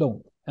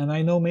don't, and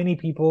I know many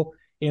people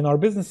in our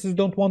businesses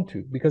don't want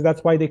to, because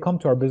that's why they come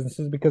to our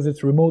businesses, because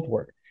it's remote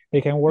work.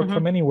 They can work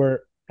from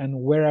anywhere and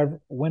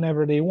wherever,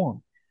 whenever they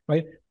want,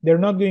 right? They're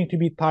not going to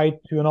be tied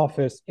to an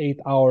office 8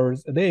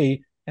 hours a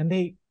day, and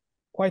they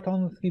quite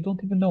honestly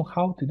don't even know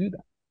how to do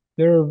that.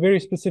 There are very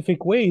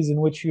specific ways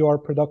in which you are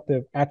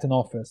productive at an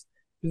office.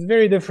 It's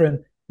very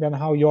different than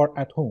how you're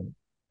at home.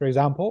 For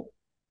example,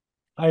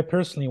 I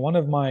personally, one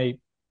of my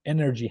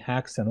energy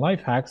hacks and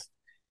life hacks,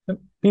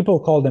 people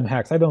call them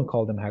hacks. I don't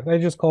call them hacks. I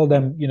just call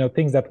them,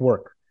 things that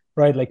work,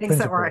 right? Like Things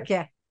that principles. work,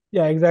 yeah.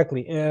 Yeah,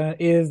 exactly.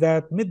 Is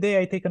that midday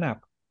I take a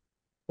nap,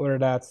 whether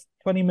that's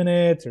 20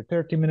 minutes or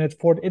 30 minutes,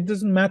 40, it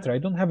doesn't matter. I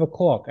don't have a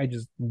clock. I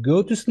just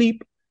go to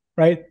sleep,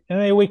 right? And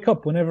I wake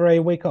up whenever I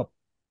wake up.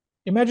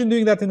 Imagine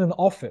doing that in an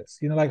office.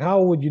 Like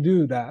how would you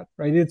do that,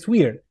 right? It's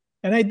weird.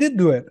 And I did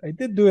do it. I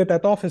did do it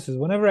at offices.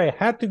 Whenever I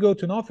had to go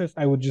to an office,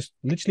 I would just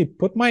literally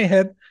put my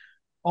head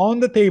on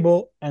the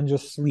table and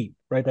just sleep,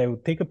 right? I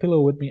would take a pillow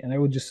with me and I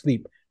would just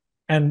sleep.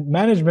 And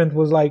management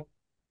was like,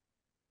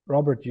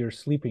 Robert, you're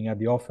sleeping at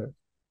the office.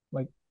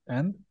 Like,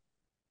 and?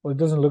 Well, it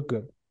doesn't look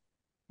good.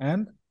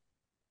 And?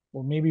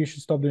 Well, maybe you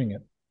should stop doing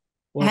it.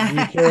 Well,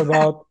 do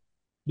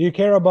you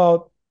care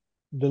about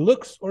the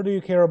looks, or do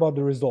you care about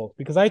the result?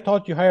 Because I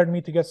thought you hired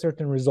me to get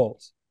certain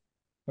results.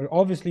 But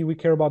obviously we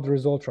care about the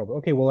result, Robert.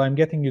 Okay, well, I'm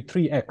getting you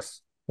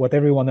 3x what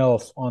everyone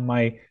else on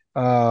my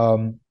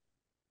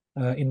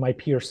in my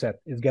peer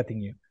set is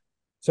getting you.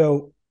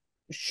 So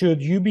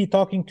should you be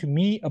talking to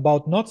me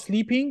about not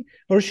sleeping,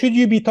 or should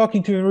you be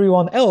talking to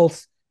everyone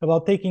else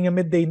about taking a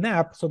midday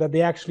nap so that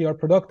they actually are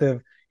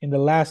productive in the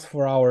last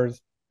 4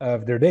 hours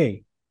of their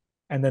day?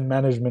 And then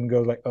management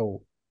goes like,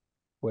 oh,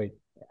 wait,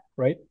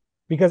 right?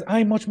 Because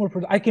I'm much more,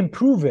 I can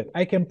prove it.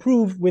 I can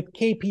prove with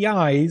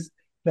KPIs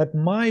that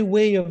my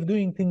way of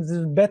doing things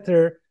is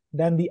better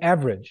than the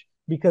average,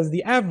 because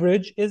the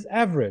average is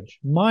average.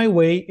 My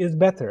way is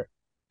better.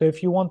 So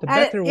if you want a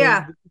better way,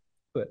 yeah.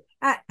 do it.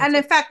 And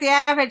in fact, the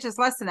average is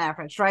less than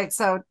average, right?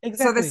 So,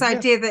 Exactly, this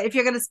idea that if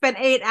you're going to spend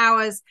 8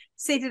 hours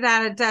seated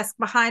at a desk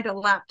behind a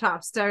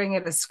laptop, staring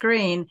at a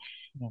screen,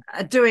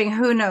 doing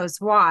who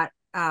knows what,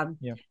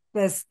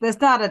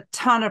 there's not a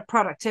ton of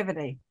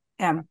productivity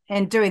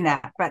in doing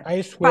that. But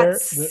I swear,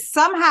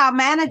 somehow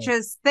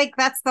managers think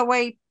that's the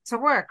way to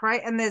work,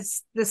 right? And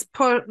there's this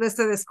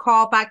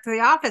call back to the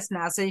office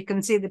now, so you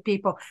can see the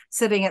people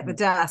sitting at the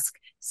desk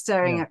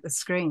staring at the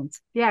screens.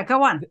 Yeah,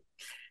 go on.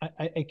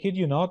 I kid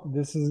you not,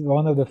 this is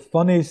one of the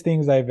funniest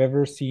things I've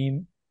ever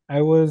seen.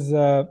 I was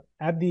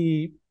at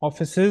the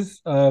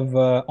offices of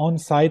on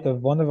site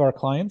of one of our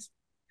clients,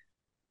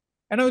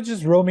 and I was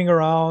just roaming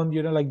around,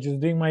 like just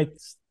doing my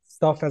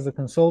stuff as a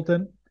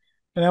consultant.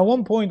 And at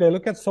one point, I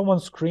look at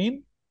someone's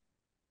screen,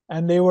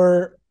 and they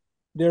were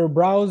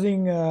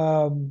browsing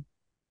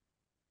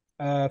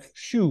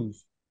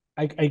shoes.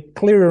 I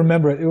clearly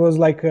remember it. It was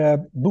like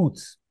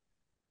boots,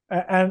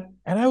 and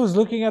I was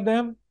looking at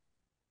them,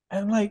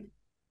 and I'm like,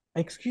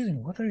 excuse me,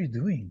 what are you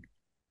doing?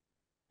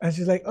 And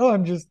she's like, oh,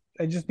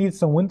 I just need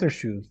some winter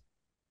shoes.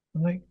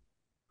 I'm like,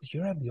 but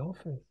you're at the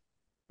office,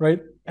 right?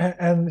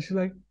 And she's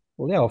like,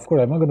 well, yeah, of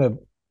course, I'm not gonna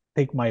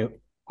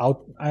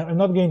I'm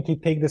not going to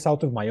take this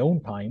out of my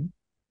own time.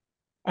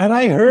 And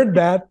I heard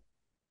that,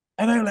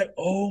 and I'm like,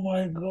 oh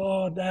my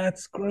God,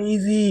 that's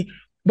crazy.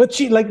 But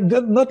she like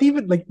not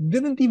even like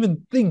didn't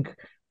even think,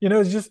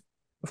 it's just,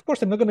 of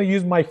course, I'm not gonna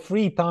use my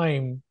free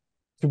time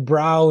to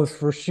browse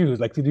for shoes,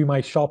 like to do my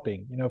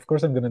shopping. Of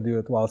course I'm gonna do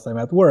it whilst I'm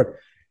at work.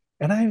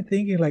 And I'm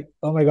thinking like,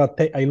 oh my God,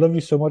 I love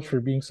you so much for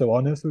being so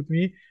honest with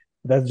me.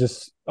 That's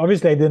just,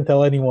 obviously I didn't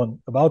tell anyone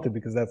about it,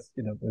 because that's,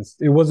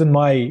 it wasn't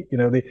my,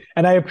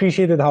 and I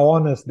appreciated how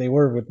honest they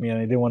were with me, and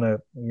I didn't want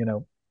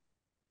to,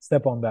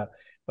 step on that.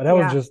 But that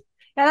was just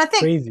and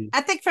crazy.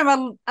 I think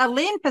from a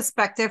lean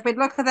perspective, we'd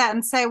look at that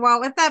and say,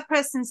 well, if that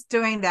person's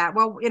doing that,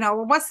 well,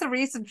 what's the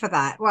reason for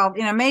that? Well,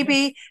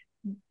 maybe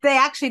they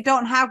actually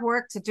don't have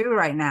work to do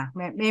right now.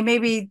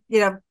 Maybe,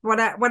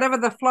 whatever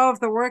the flow of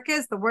the work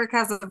is, the work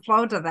hasn't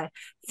flowed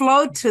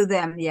to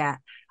them yet.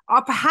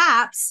 Or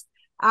perhaps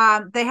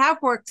they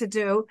have work to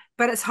do,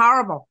 but it's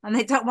horrible and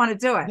they don't want to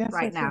do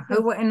it now.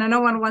 And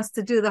no one wants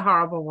to do the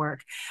horrible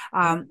work.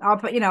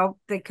 But,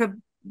 they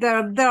could,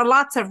 there are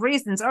lots of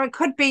reasons, or it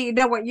could be,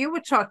 what you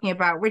were talking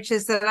about, which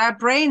is that our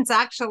brains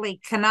actually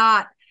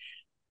cannot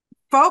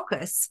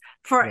focus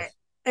for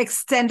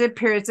extended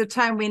periods of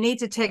time. We need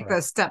to take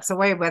those steps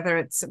away, whether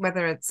it's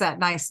that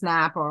nice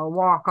nap or a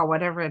walk or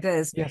whatever it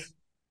is. Yes.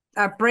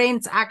 Our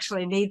brains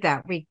actually need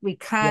that. We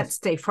can't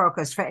stay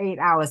focused for 8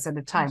 hours at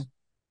a time.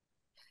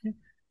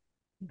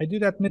 I do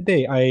that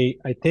midday.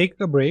 I take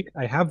a break.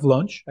 I have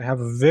lunch. I have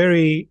a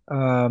very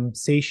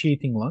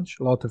satiating lunch,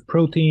 a lot of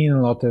protein,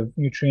 a lot of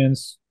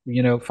nutrients,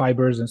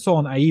 fibers and so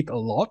on. I eat a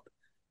lot.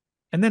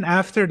 And then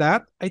after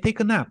that, I take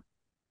a nap,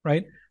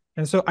 right?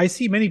 And so I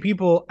see many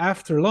people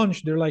after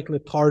lunch, they're like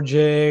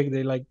lethargic,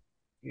 they like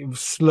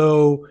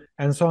slow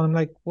and so on. I'm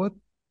like,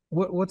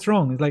 what's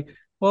wrong? It's like,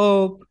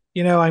 well,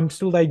 I'm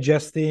still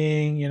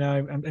digesting,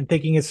 I'm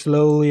taking it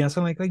slowly. And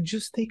so I'm like,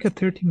 just take a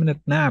 30-minute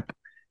nap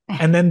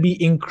and then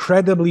be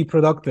incredibly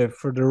productive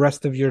for the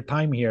rest of your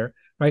time here,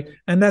 right?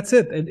 And that's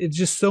it. It's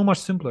just so much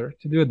simpler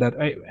to do it that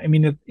I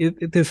mean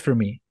it is for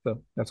me.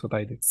 So that's what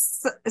I do.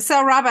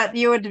 So Robert,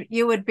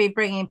 you would be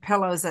bringing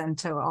pillows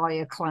into all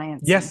your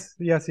clients. Yes,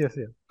 yes.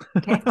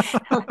 Okay.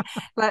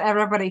 Let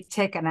everybody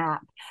take a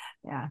nap.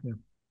 Yeah.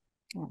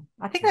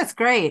 I think that's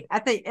great. I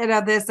think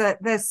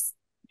there's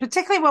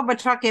particularly when we're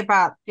talking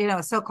about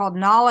so-called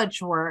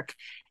knowledge work,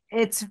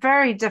 it's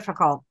very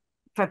difficult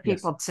for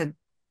people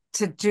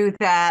to do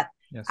that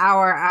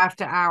hour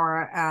after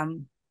hour.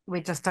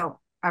 We just don't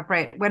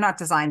operate. We're not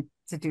designed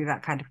to do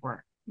that kind of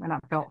work. We're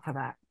not built for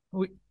that.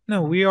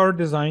 We are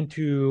designed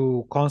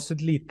to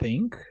constantly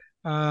think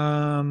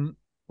when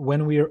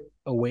we're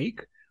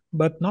awake,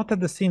 but not at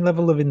the same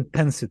level of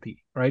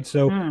intensity, right?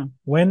 So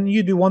when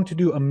you want to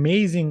do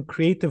amazing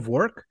creative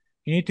work,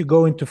 you need to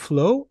go into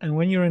flow. And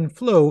when you're in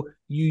flow,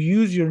 you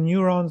use your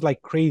neurons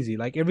like crazy.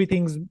 Like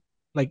everything's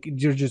like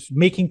you're just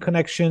making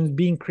connections,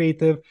 being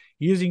creative,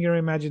 using your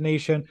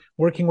imagination,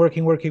 working.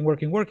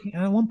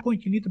 And at one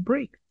point you need a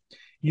break.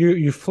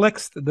 You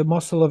flexed the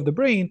muscle of the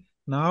brain.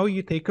 Now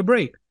you take a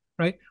break,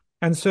 right?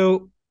 And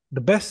so the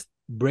best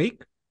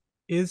break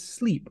is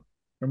sleep,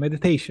 or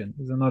meditation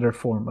is another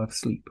form of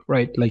sleep,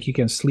 right? Like you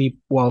can sleep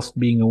whilst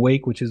being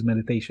awake, which is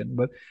meditation,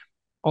 but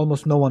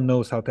almost no one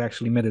knows how to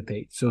actually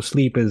meditate. So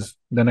sleep is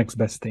the next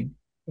best thing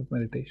of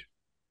meditation.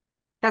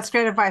 That's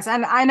great advice.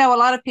 And I know a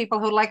lot of people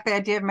who like the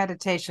idea of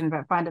meditation,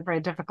 but find it very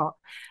difficult.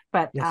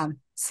 But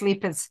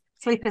sleep is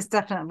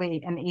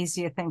definitely an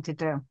easier thing to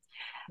do.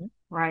 Yeah.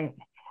 Right.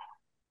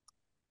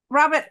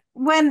 Robert,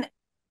 when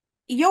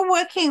you're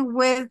working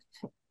with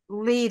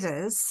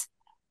leaders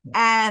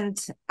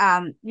and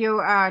you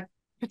are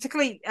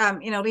particularly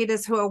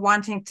leaders who are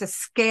wanting to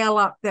scale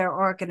up their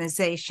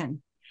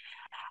organization,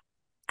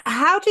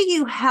 how do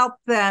you help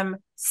them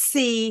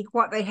see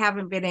what they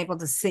haven't been able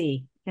to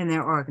see in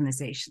their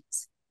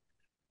organizations?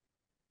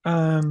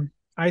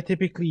 I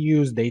typically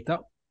use data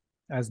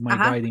as my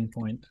guiding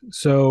point.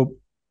 So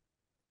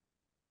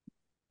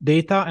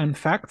data and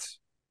facts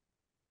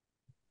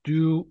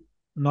do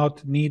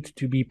not need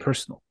to be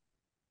personal.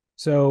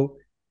 So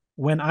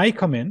when I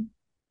come in,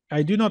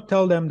 I do not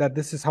tell them that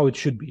this is how it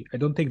should be. I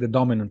don't take the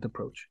dominant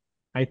approach.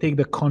 I take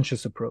the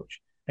conscious approach.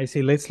 I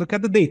say, let's look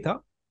at the data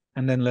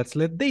and then let's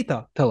let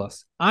data tell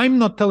us. I'm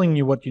not telling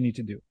you what you need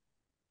to do.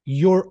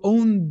 Your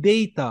own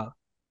data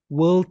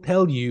will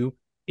tell you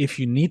if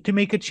you need to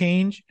make a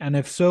change, and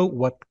if so,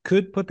 what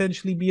could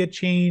potentially be a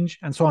change,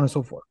 and so on and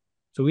so forth.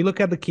 So we look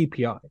at the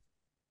KPI.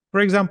 For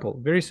example,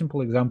 very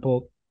simple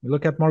example, we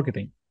look at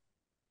marketing.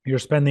 You're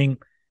spending,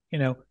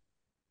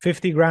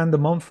 50 grand a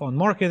month on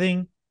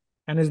marketing,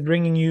 and is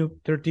bringing you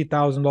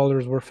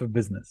 $30,000 worth of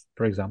business,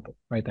 for example,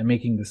 right? I'm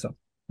making this up,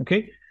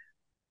 okay?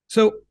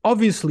 So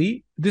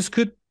obviously, this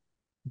could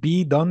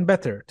be done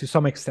better to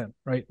some extent,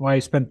 right? Why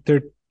spend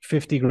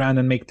 50 grand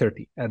and make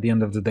 30 at the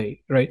end of the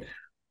day, right?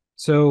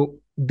 So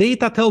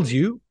data tells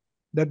you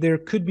that there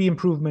could be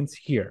improvements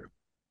here,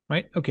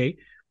 right? Okay,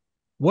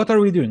 what are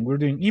we doing? We're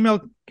doing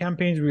email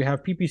campaigns, we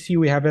have PPC,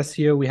 we have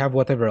SEO, we have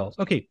whatever else.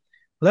 Okay,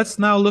 let's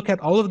now look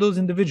at all of those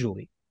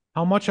individually.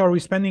 How much are we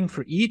spending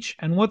for each,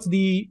 and what's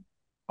the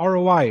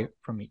ROI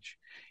from each?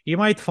 You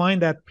might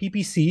find that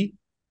PPC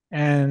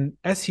and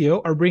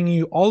SEO are bringing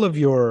you all of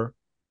your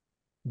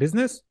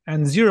business,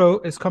 and zero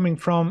is coming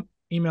from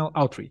email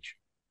outreach.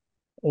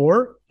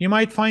 Or you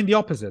might find the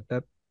opposite,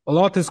 that a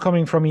lot is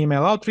coming from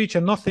email outreach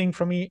and nothing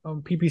from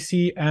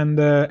PPC and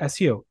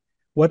SEO.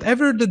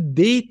 Whatever the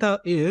data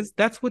is,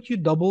 that's what you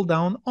double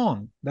down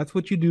on. That's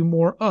what you do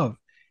more of.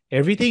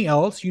 Everything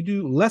else you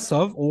do less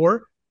of,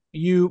 or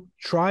you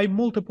try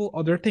multiple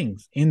other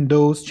things in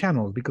those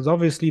channels, because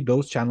obviously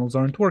those channels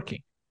aren't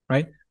working,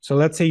 right? So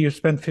let's say you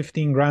spend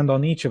 15 grand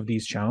on each of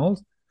these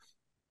channels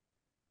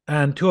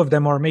and two of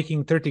them are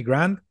making 30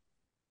 grand.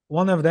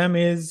 One of them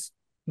is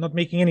not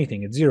making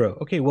anything, it's zero.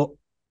 Okay, well,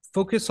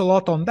 focus a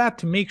lot on that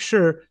to make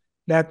sure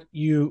that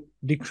you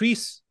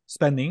decrease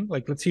spending.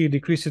 Like let's say you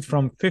decrease it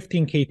from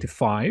 15K to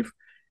 5,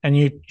 and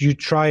you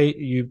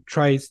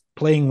try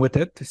playing with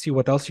it to see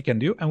what else you can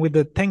do. And with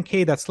the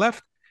 10K that's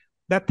left,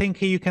 that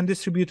 10K you can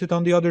distribute it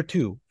on the other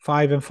two,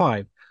 5 and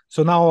 5.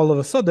 So now all of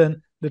a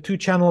sudden, the two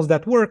channels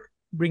that work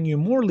bring you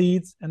more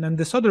leads, and then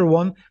this other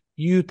one,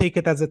 you take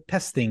it as a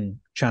testing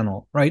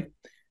channel, right?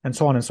 And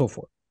so on and so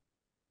forth.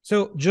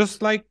 So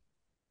just like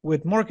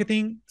with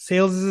marketing,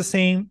 sales is the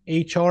same,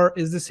 HR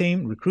is the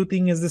same,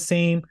 recruiting is the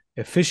same,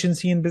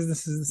 efficiency in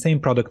business is the same,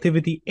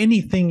 productivity,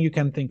 anything you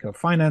can think of,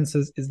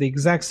 finances is the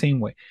exact same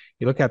way.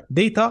 You look at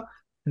data,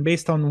 and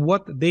based on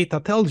what data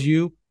tells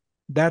you,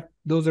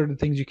 those are the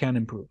things you can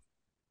improve.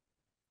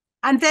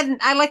 And then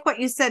I like what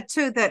you said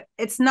too, that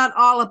it's not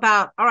all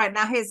about, all right,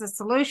 now here's a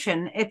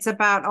solution. It's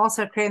about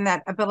also creating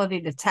that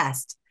ability to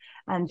test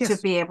and to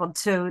Yes. be able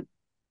to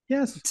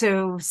Yes.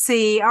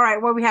 see, all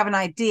right, well, we have an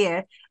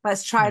idea.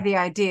 Let's try Yeah. the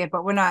idea,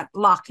 but we're not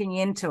locking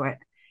into it,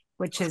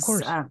 Of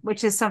course.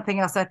 which is something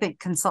else I think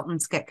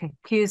consultants get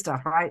confused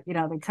of, right? You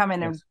know, they come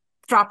in and Yes.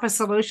 drop a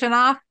solution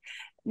off,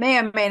 may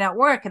or may not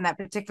work in that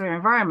particular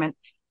environment.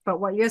 But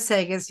what you're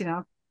saying is, you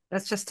know,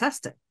 let's just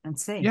test it and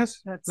see.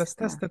 Yes, let's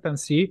test it and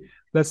see.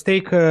 Let's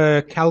take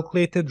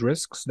calculated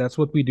risks. That's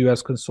what we do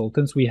as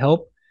consultants. We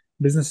help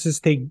businesses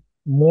take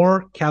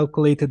more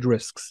calculated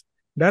risks.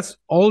 That's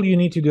all you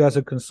need to do as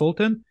a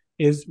consultant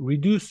is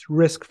reduce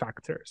risk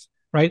factors,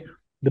 right?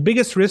 The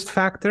biggest risk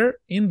factor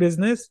in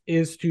business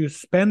is to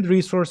spend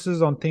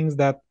resources on things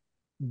that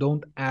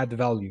don't add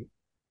value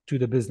to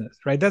the business,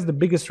 right? That's the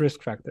biggest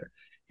risk factor.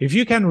 If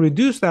you can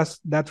reduce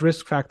that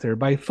risk factor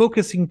by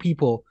focusing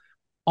people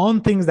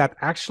on things that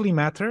actually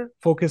matter,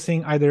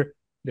 focusing either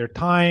their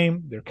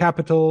time, their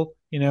capital,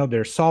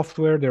 their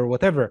software, their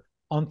whatever,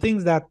 on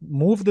things that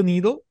move the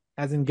needle,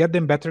 as in get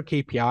them better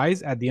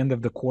KPIs at the end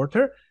of the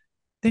quarter,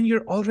 then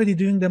you're already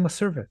doing them a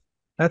service.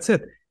 That's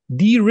it.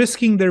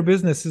 De-risking their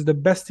business is the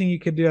best thing you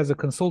could do as a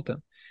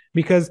consultant,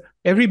 because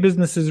every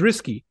business is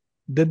risky.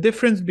 The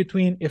difference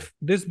between if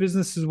this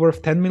business is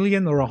worth 10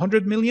 million or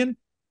 100 million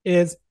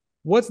is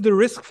what's the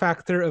risk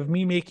factor of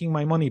me making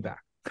my money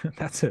back?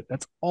 That's it.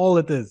 That's all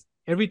it is.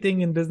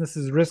 Everything in business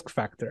is risk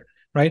factor,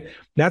 right?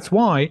 That's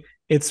why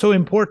it's so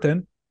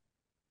important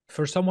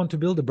for someone to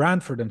build a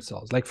brand for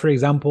themselves. Like, for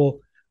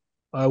example,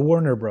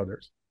 Warner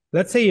Brothers.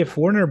 Let's say if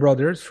Warner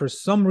Brothers, for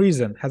some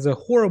reason, has a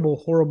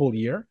horrible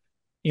year,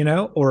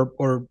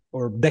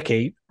 or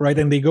decade, right?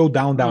 And they go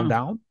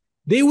down,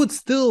 they would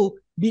still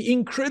be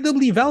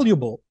incredibly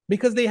valuable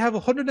because they have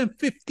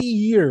 150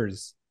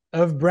 years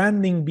of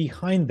branding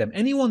behind them.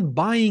 Anyone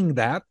buying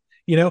that,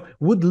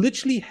 would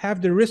literally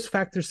have the risk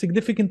factor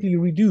significantly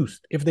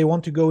reduced if they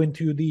want to go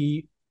into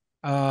the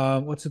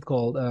what's it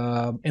called,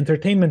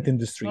 entertainment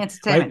industry,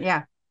 entertainment, right?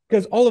 yeah.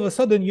 Because all of a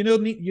sudden you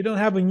don't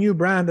have a new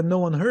brand that no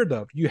one heard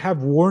of. You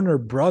have Warner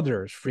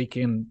Brothers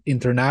freaking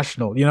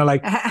international,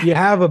 like you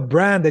have a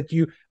brand that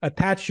you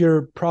attach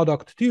your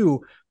product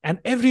to, and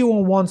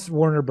everyone wants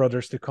Warner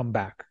Brothers to come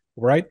back,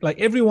 right? Like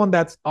everyone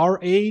that's our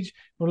age,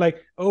 we're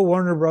like, oh,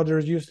 Warner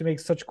Brothers used to make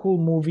such cool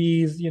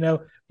movies,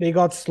 they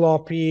got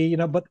sloppy,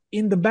 but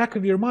in the back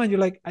of your mind,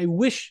 you're like, I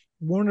wish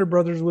Warner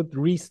Brothers would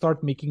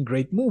restart making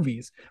great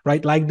movies,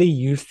 right? Like they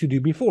used to do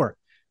before.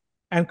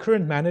 And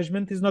current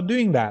management is not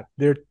doing that.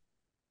 They're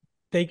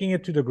taking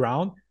it to the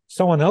ground.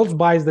 Someone else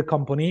buys the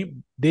company.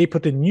 They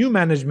put in new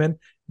management.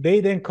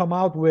 They then come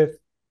out with,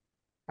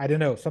 I don't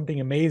know, something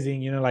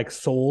amazing, like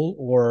Soul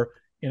or,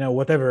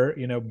 whatever,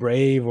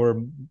 Brave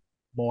or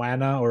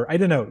Moana or I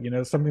don't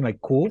know, something like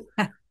cool.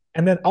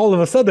 And then all of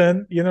a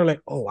sudden, like,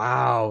 oh,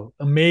 wow,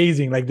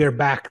 amazing. Like they're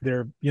back,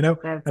 they're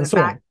and so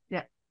back. On.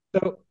 Yeah.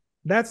 So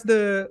that's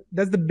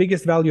the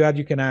biggest value add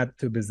you can add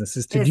to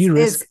businesses, to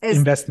de-risk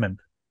investment.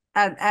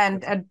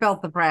 And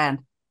build the brand.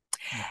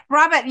 Yeah.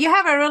 Robert, you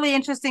have a really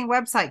interesting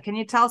website. Can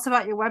you tell us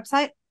about your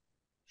website?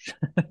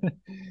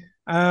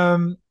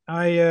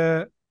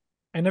 I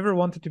never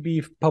wanted to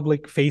be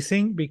public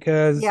facing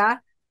because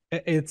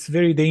it's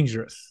very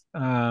dangerous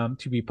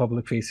to be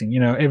public facing.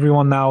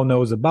 Everyone now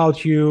knows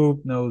about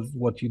you, knows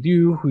what you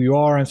do, who you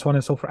are, and so on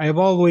and so forth. I've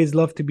always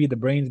loved to be the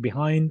brains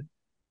behind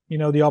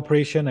the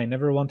operation. I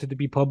never wanted to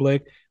be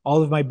public.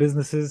 All of my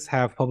businesses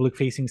have public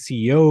facing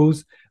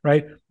CEOs,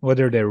 right?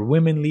 Whether they're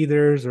women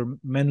leaders or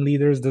men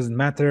leaders, doesn't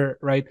matter,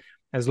 right?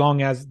 As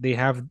long as they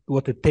have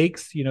what it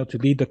takes, to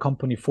lead the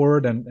company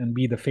forward and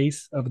be the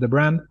face of the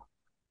brand.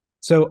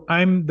 So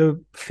I'm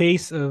the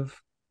face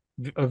of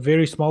a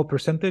very small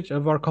percentage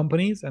of our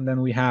companies, and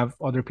then we have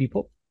other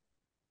people.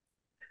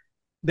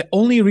 The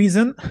only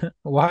reason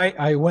why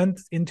I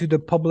went into the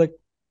public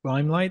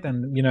limelight,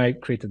 and I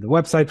created the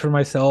website for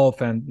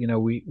myself, and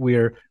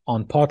we're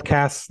on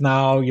podcasts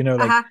now,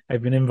 like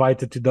I've been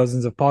invited to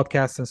dozens of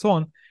podcasts and so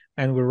on,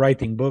 and we're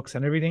writing books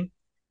and everything,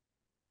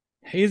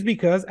 is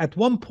because at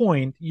one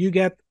point you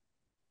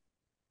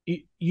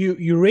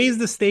raise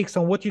the stakes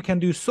on what you can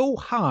do so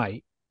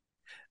high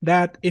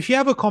that if you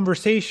have a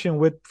conversation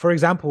with, for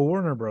example,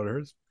 Warner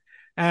Brothers,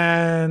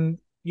 and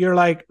you're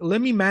like, let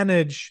me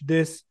manage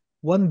this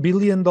 $1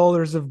 billion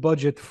of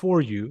budget for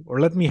you, or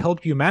let me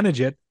help you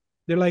manage it,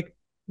 they're like,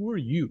 who are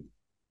you?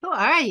 Who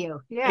are you?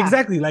 Yeah.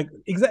 Exactly. Like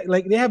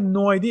they have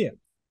no idea,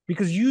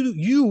 because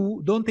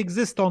you don't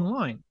exist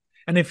online.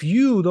 And if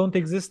you don't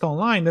exist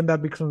online, then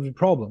that becomes a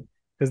problem,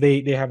 because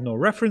they have no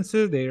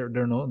references, there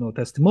are no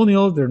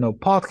testimonials, there are no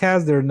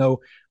podcasts, there are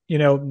no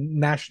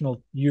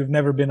national, you've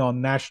never been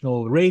on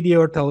national radio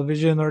or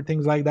television or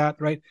things like that,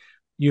 right?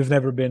 You've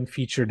never been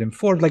featured in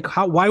Ford. Like,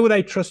 why would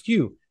I trust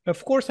you?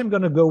 Of course I'm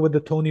going to go with the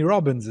Tony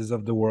Robbinses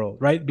of the world,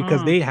 right?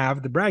 Because they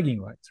have the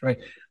bragging rights, right?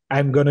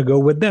 I'm going to go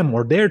with them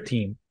or their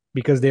team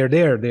because they're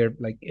there. They're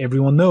like,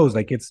 everyone knows,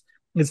 like it's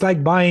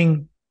like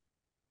buying,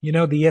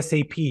 the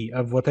SAP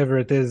of whatever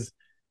it is,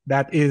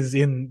 that is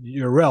in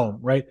your realm,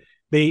 right?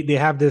 They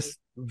have this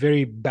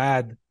very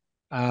bad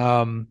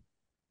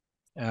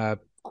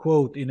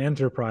quote in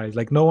enterprise,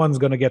 like no one's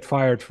going to get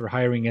fired for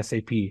hiring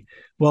SAP.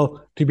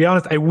 Well, to be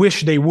honest, I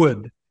wish they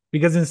would,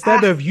 because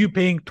instead of you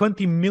paying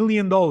 $20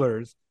 million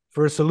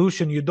for a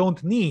solution you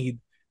don't need,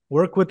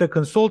 work with a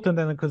consultant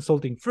and a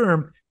consulting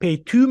firm, pay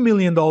 $2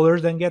 million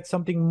and get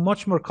something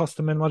much more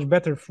custom and much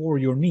better for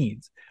your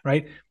needs,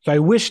 right? So I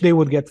wish they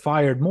would get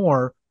fired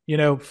more,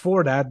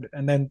 for that,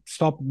 and then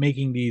stop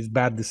making these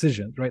bad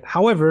decisions, right?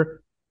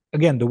 However,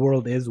 again, the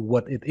world is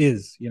what it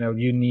is.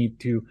 You need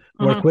to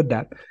work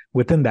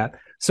within that.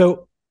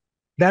 So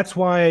that's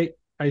why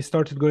I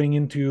started going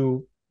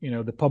into,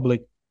 the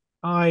public.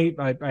 I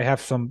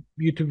have some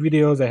YouTube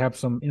videos, I have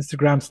some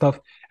Instagram stuff.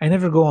 I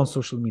never go on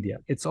social media.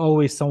 It's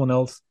always someone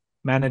else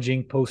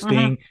managing,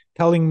 posting,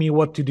 telling me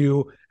what to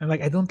do. I'm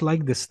like, I don't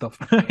like this stuff.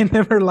 I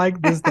never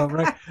liked this stuff,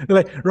 right? They're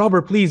like,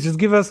 Robert, please just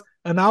give us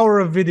an hour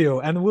of video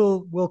and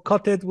we'll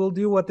cut it, we'll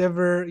do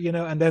whatever,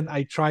 and then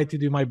I try to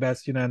do my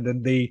best, and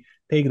then they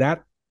take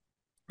that.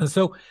 And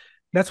so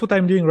that's what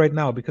I'm doing right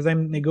now, because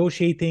I'm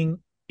negotiating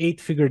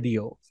 8-figure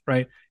deals,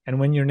 right? And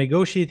when you're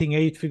negotiating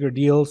 8-figure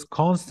deals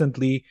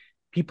constantly,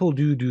 people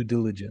do due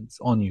diligence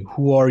on you.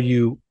 Who are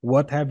you?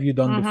 What have you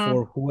done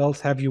before? Who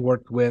else have you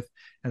worked with?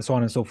 And so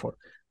on and so forth.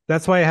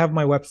 That's why I have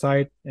my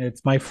website.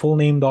 It's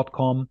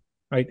myfullname.com,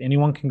 right?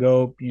 Anyone can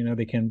go,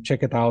 they can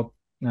check it out.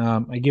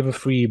 I give a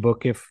free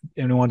ebook if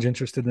anyone's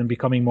interested in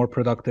becoming more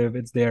productive.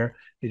 It's there.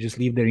 They just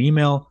leave their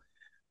email.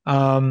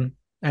 And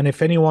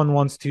if anyone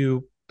wants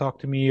to talk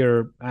to me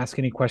or ask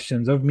any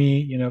questions of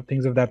me,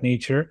 things of that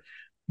nature,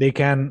 they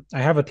can.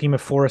 I have a team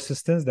of 4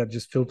 assistants that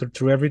just filter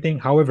through everything.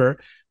 However,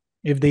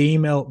 if they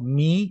email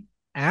me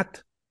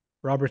at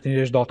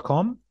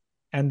robertindries.com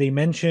and they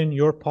mention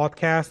your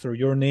podcast or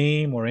your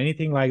name or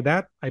anything like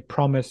that, I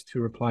promise to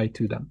reply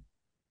to them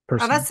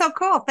personally. Oh, that's so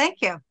cool.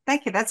 Thank you.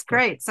 That's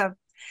great. So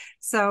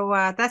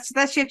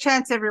that's your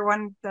chance,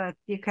 everyone.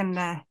 You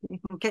can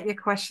get your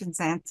questions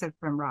answered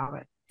from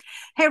Robert.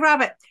 Hey,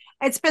 Robert,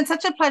 it's been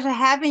such a pleasure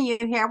having you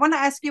here. I want to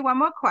ask you one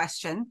more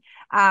question.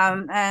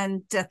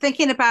 And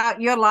thinking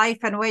about your life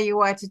and where you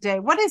are today,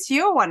 what is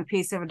your one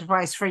piece of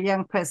advice for a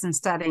young person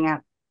starting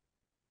out?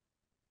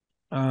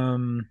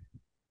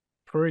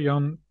 For a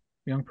young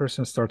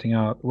person starting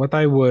out, what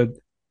I would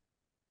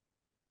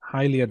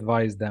highly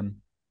advise them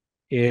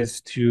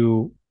is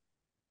to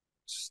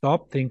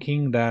stop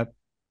thinking that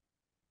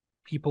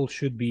people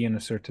should be in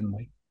a certain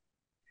way.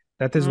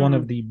 That is one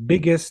of the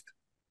biggest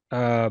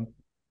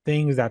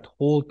things that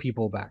hold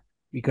people back,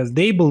 because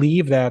they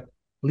believe that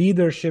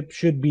leadership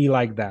should be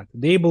like that.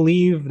 They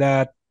believe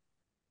that,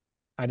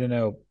 I don't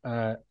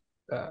know,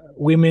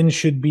 women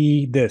should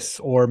be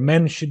this, or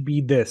men should be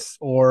this,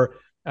 or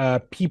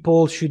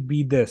people should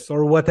be this,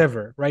 or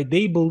whatever, right?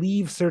 They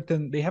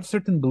have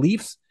certain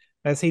beliefs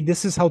that say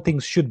this is how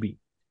things should be.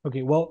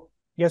 Okay, well,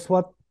 guess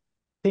what?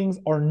 Things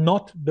are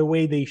not the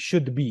way they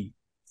should be.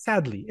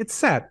 Sadly, it's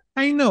sad.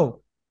 I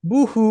know.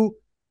 Boo-hoo.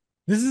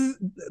 This is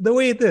the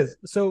way it is.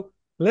 So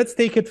let's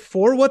take it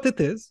for what it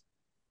is.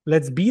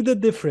 Let's be the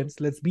difference.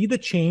 Let's be the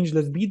change.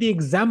 Let's be the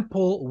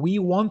example we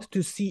want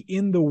to see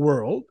in the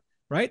world,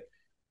 right?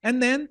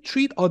 And then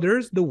treat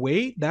others the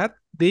way that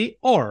they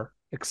are.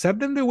 Accept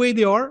them the way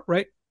they are,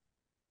 right?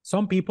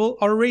 Some people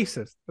are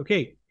racist.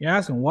 Okay, you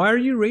ask them, why are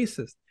you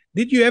racist?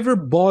 Did you ever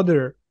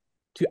bother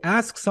to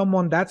ask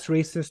someone that's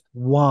racist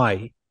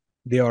why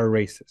they are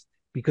racist?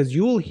 Because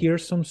you will hear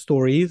some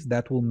stories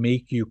that will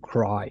make you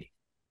cry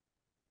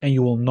and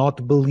you will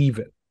not believe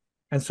it.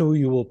 And so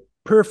you will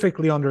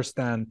perfectly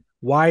understand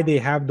why they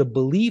have the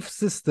belief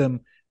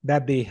system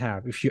that they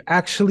have if you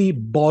actually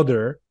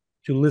bother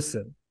to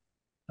listen.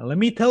 Now, let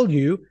me tell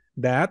you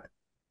that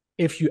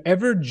if you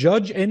ever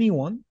judge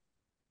anyone,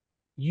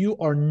 you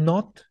are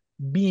not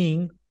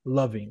being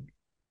loving,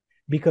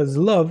 because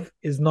love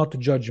is not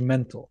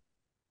judgmental.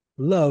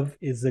 Love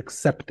is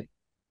accepting.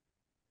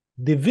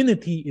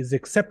 Divinity is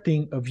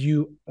accepting of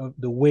you, of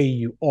the way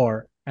you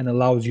are, and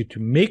allows you to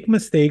make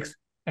mistakes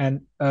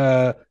and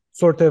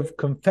sort of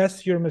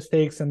confess your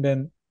mistakes and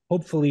then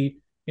hopefully,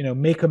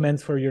 make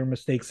amends for your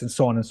mistakes and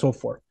so on and so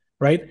forth,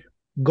 right?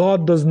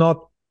 God does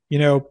not,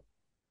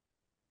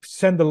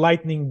 send a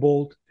lightning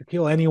bolt to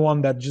kill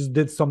anyone that just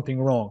did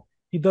something wrong.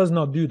 He does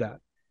not do that.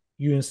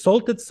 You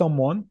insulted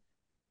someone,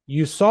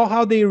 you saw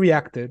how they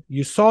reacted,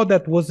 you saw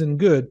that wasn't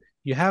good,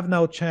 you have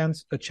now a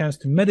chance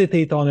to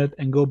meditate on it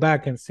and go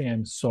back and say,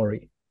 I'm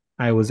sorry.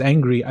 I was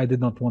angry. I did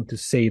not want to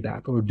say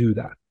that or do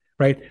that,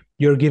 right?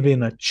 You're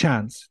given a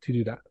chance to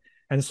do that.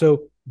 And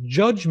so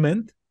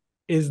judgment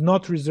is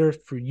not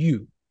reserved for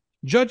you.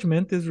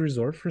 Judgment is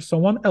reserved for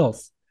someone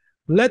else.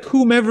 Let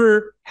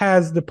whomever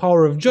has the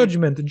power of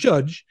judgment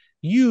judge.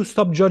 You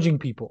stop judging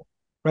people,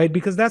 right?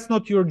 Because that's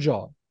not your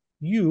job.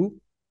 You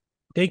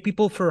take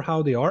people for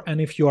how they are.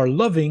 And if you are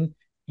loving,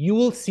 you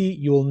will see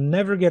you will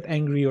never get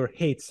angry or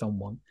hate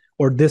someone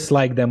or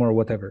dislike them or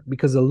whatever,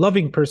 because a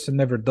loving person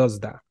never does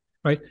that,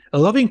 right? A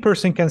loving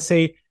person can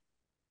say,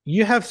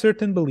 you have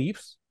certain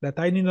beliefs that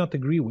I do not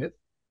agree with.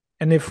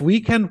 And if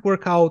we can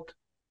work out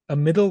a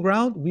middle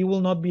ground, we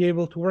will not be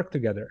able to work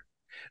together.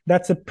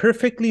 That's a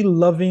perfectly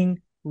loving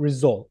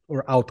result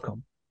or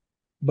outcome,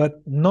 but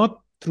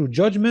not through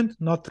judgment,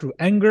 not through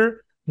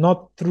anger,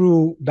 not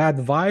through bad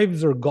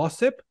vibes or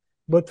gossip,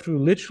 but through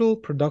literal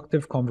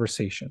productive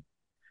conversation.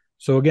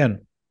 So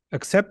again,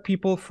 accept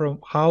people from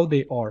how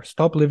they are.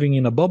 Stop living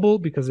in a bubble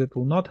because it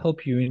will not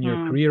help you in your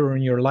career or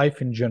in your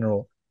life in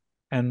general.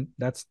 And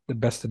that's the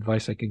best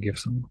advice I could give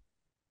someone.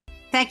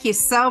 Thank you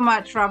so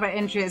much, Robert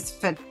Indries,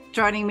 for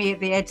joining me at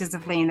the Edges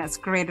of Lean. That's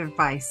great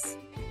advice.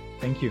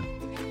 Thank you.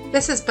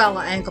 This is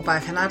Bella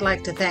Engelbach, and I'd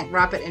like to thank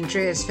Robert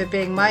Indries for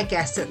being my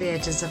guest at the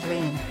Edges of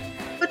Lean.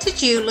 What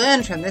did you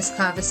learn from this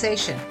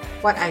conversation?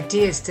 What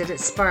ideas did it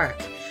spark?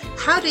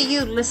 How do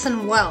you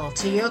listen well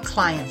to your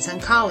clients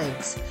and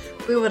colleagues?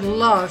 We would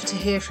love to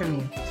hear from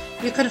you.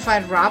 You can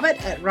find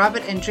Robert at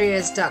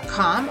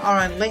robertindries.com or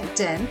on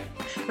LinkedIn.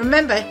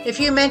 Remember, if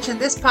you mention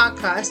this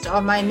podcast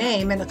or my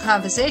name in a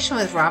conversation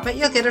with Robert,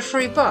 you'll get a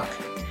free book.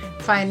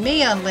 Find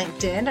me on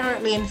LinkedIn or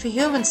at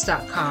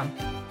leanforhumans.com.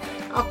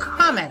 Or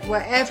comment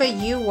wherever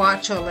you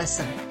watch or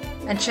listen.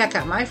 And check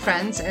out my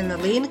friends in the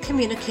Lean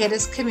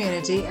Communicators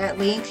community at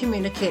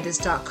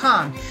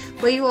leancommunicators.com,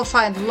 where you will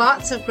find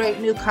lots of great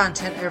new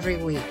content every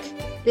week.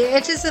 The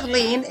Edges of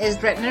Lean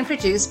is written and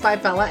produced by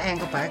Bella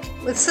Engelbach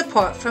with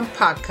support from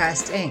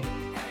Podcast Inc.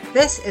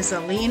 This is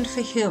a Lean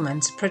for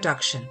Humans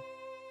production.